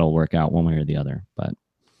that'll work out one way or the other. But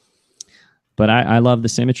I love the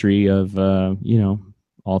symmetry of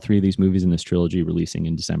all three of these movies in this trilogy releasing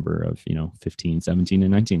in December of 15, 17,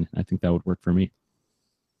 and 19. I think that would work for me.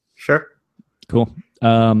 Sure. Cool.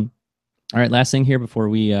 All right. Last thing here before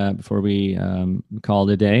we call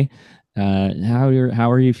it a day.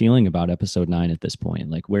 How are you feeling about episode 9 at this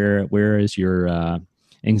point? Like where is your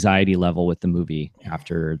anxiety level with the movie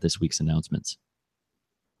after this week's announcements?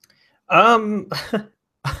 About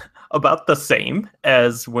the same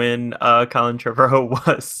as when Colin Trevorrow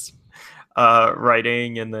was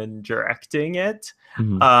writing and then directing it.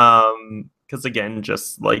 Mm-hmm. Because again,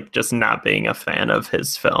 just not being a fan of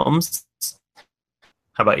his films.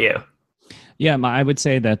 How about you? Yeah, I would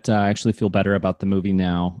say that I actually feel better about the movie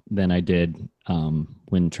now than I did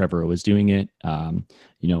when Trevorrow was doing it.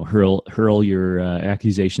 Hurl your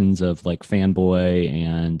accusations of like fanboy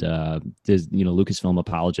and Lucasfilm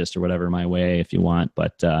apologist or whatever my way if you want,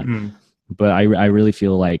 but I really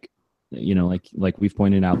feel like like we've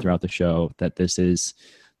pointed out throughout the show that this is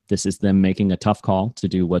them making a tough call to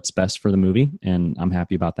do what's best for the movie, and I'm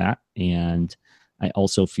happy about that. And I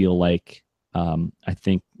also feel like I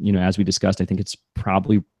think, as we discussed, I think it's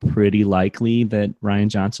probably pretty likely that Rian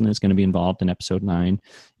Johnson is going to be involved in episode 9.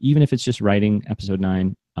 Even if it's just writing episode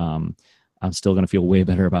 9, I'm still going to feel way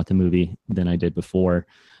better about the movie than I did before.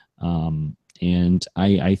 And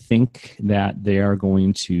I think that they are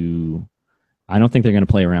going to, I don't think they're going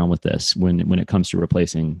to play around with this when it comes to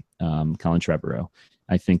replacing Colin Trevorrow.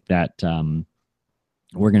 I think that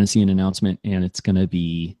we're going to see an announcement and it's going to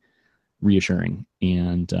be reassuring.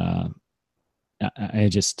 And I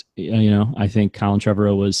just, I think Colin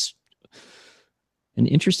Trevorrow was an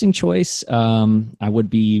interesting choice. I would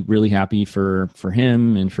be really happy for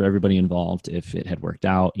him and for everybody involved if it had worked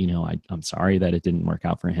out. I'm sorry that it didn't work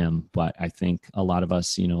out for him, but I think a lot of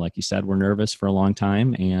us, like you said, were nervous for a long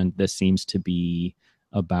time, and this seems to be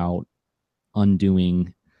about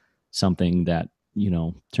undoing something that,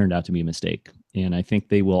 turned out to be a mistake. And I think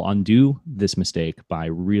they will undo this mistake by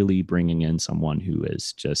really bringing in someone who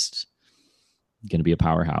is just going to be a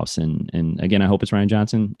powerhouse. And again, I hope it's Rian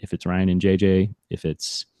Johnson. If it's Ryan and JJ, if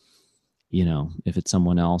it's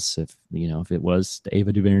someone else, if it was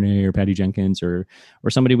Ava DuVernay or Patty Jenkins or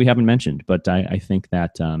somebody we haven't mentioned, but I think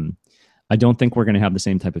that I don't think we're going to have the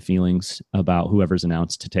same type of feelings about whoever's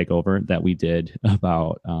announced to take over that we did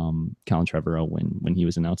about Colin Trevorrow when he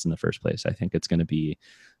was announced in the first place. I think it's going to be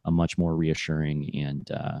a much more reassuring and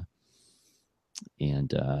I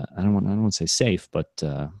don't want to say safe, but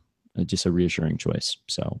just a reassuring choice.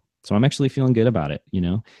 So I'm actually feeling good about it,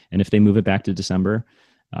 and if they move it back to December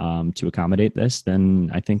to accommodate this, then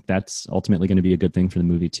I think that's ultimately going to be a good thing for the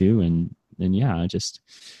movie too. And yeah, just,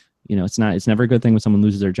 it's never a good thing when someone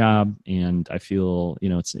loses their job. And I feel,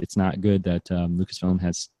 it's not good that Lucasfilm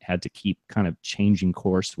has had to keep kind of changing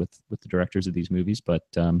course with the directors of these movies. But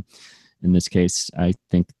in this case, I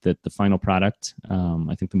think that the final product,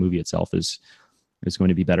 I think the movie itself is going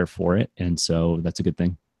to be better for it. And so that's a good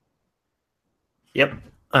thing. Yep,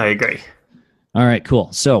 I agree. All right,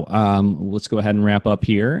 cool. So let's go ahead and wrap up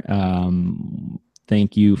here.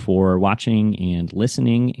 Thank you for watching and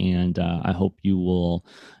listening, and I hope you will,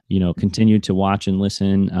 continue to watch and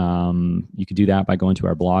listen. You could do that by going to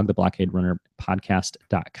our blog,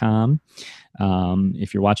 theblockaderunnerpodcast.com.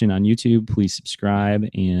 If you're watching on YouTube, please subscribe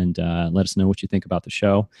and let us know what you think about the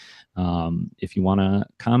show. If you want to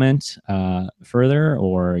comment further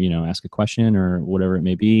or, ask a question or whatever it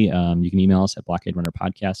may be, you can email us at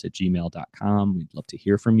blockaderunnerpodcast@gmail.com. We'd love to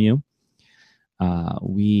hear from you.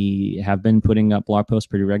 We have been putting up blog posts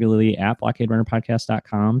pretty regularly at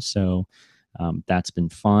blockaderunnerpodcast.com. So that's been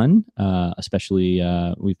fun, especially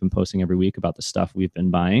we've been posting every week about the stuff we've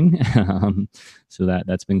been buying. So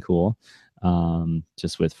that's been cool.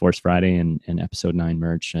 just with Force Friday and Episode 9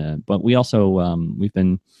 merch. But we also we've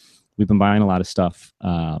been buying a lot of stuff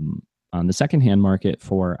on the secondhand market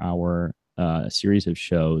for our series of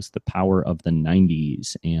shows, The Power of the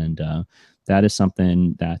 90s, and that is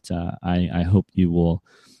something that I hope you will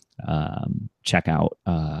check out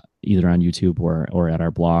either on YouTube or at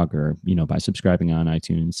our blog, or by subscribing on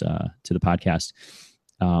iTunes to the podcast.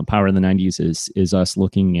 Power of the 90s is us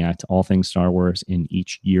looking at all things Star Wars in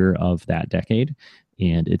each year of that decade,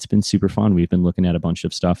 and it's been super fun. We've been looking at a bunch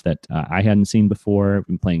of stuff that I hadn't seen before. We've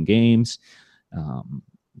been playing games,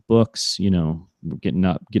 books,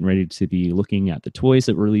 getting ready to be looking at the toys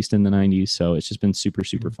that were released in the 90s. So it's just been super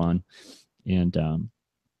fun, and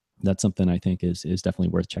that's something I think is definitely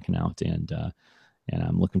worth checking out, and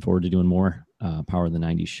I'm looking forward to doing more Power of the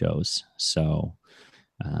 90s shows. So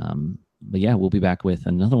but yeah, we'll be back with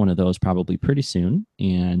another one of those probably pretty soon.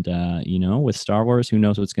 And with Star Wars, who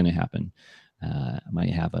knows what's going to happen? I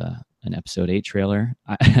might have an Episode 8 trailer.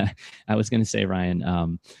 I was going to say,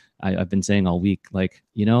 Ryan, I've been saying all week, like,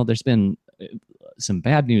 there's been some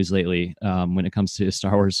bad news lately when it comes to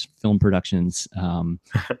Star Wars film productions.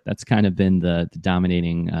 That's kind of been the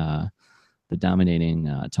dominating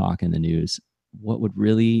talk in the news. What would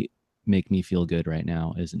really make me feel good right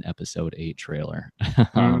now is an Episode 8 trailer.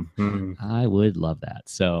 I would love that.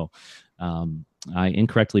 So I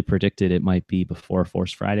incorrectly predicted it might be before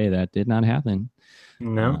Force Friday. That did not happen.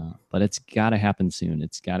 No. But it's got to happen soon.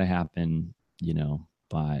 It's got to happen,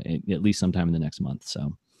 by at least sometime in the next month.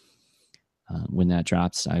 So when that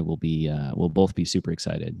drops, I will be, we'll both be super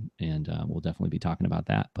excited, and we'll definitely be talking about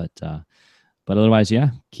that. But otherwise,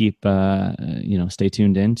 yeah, keep, stay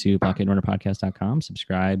tuned in to blockaderunnerpodcast.com,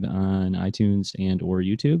 subscribe on iTunes and or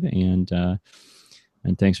YouTube,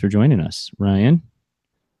 and thanks for joining us, Ryan.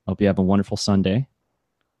 Hope you have a wonderful Sunday.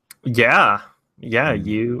 Yeah,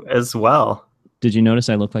 you as well. Did you notice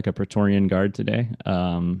I look like a Praetorian Guard today?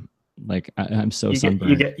 I'm so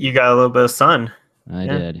sunburned. You got a little bit of sun. I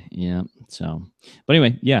did, yeah. So, but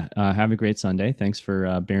anyway, yeah, have a great Sunday. Thanks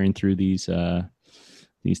for bearing through these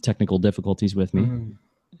technical difficulties with me,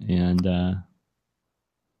 and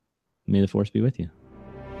may the Force be with you.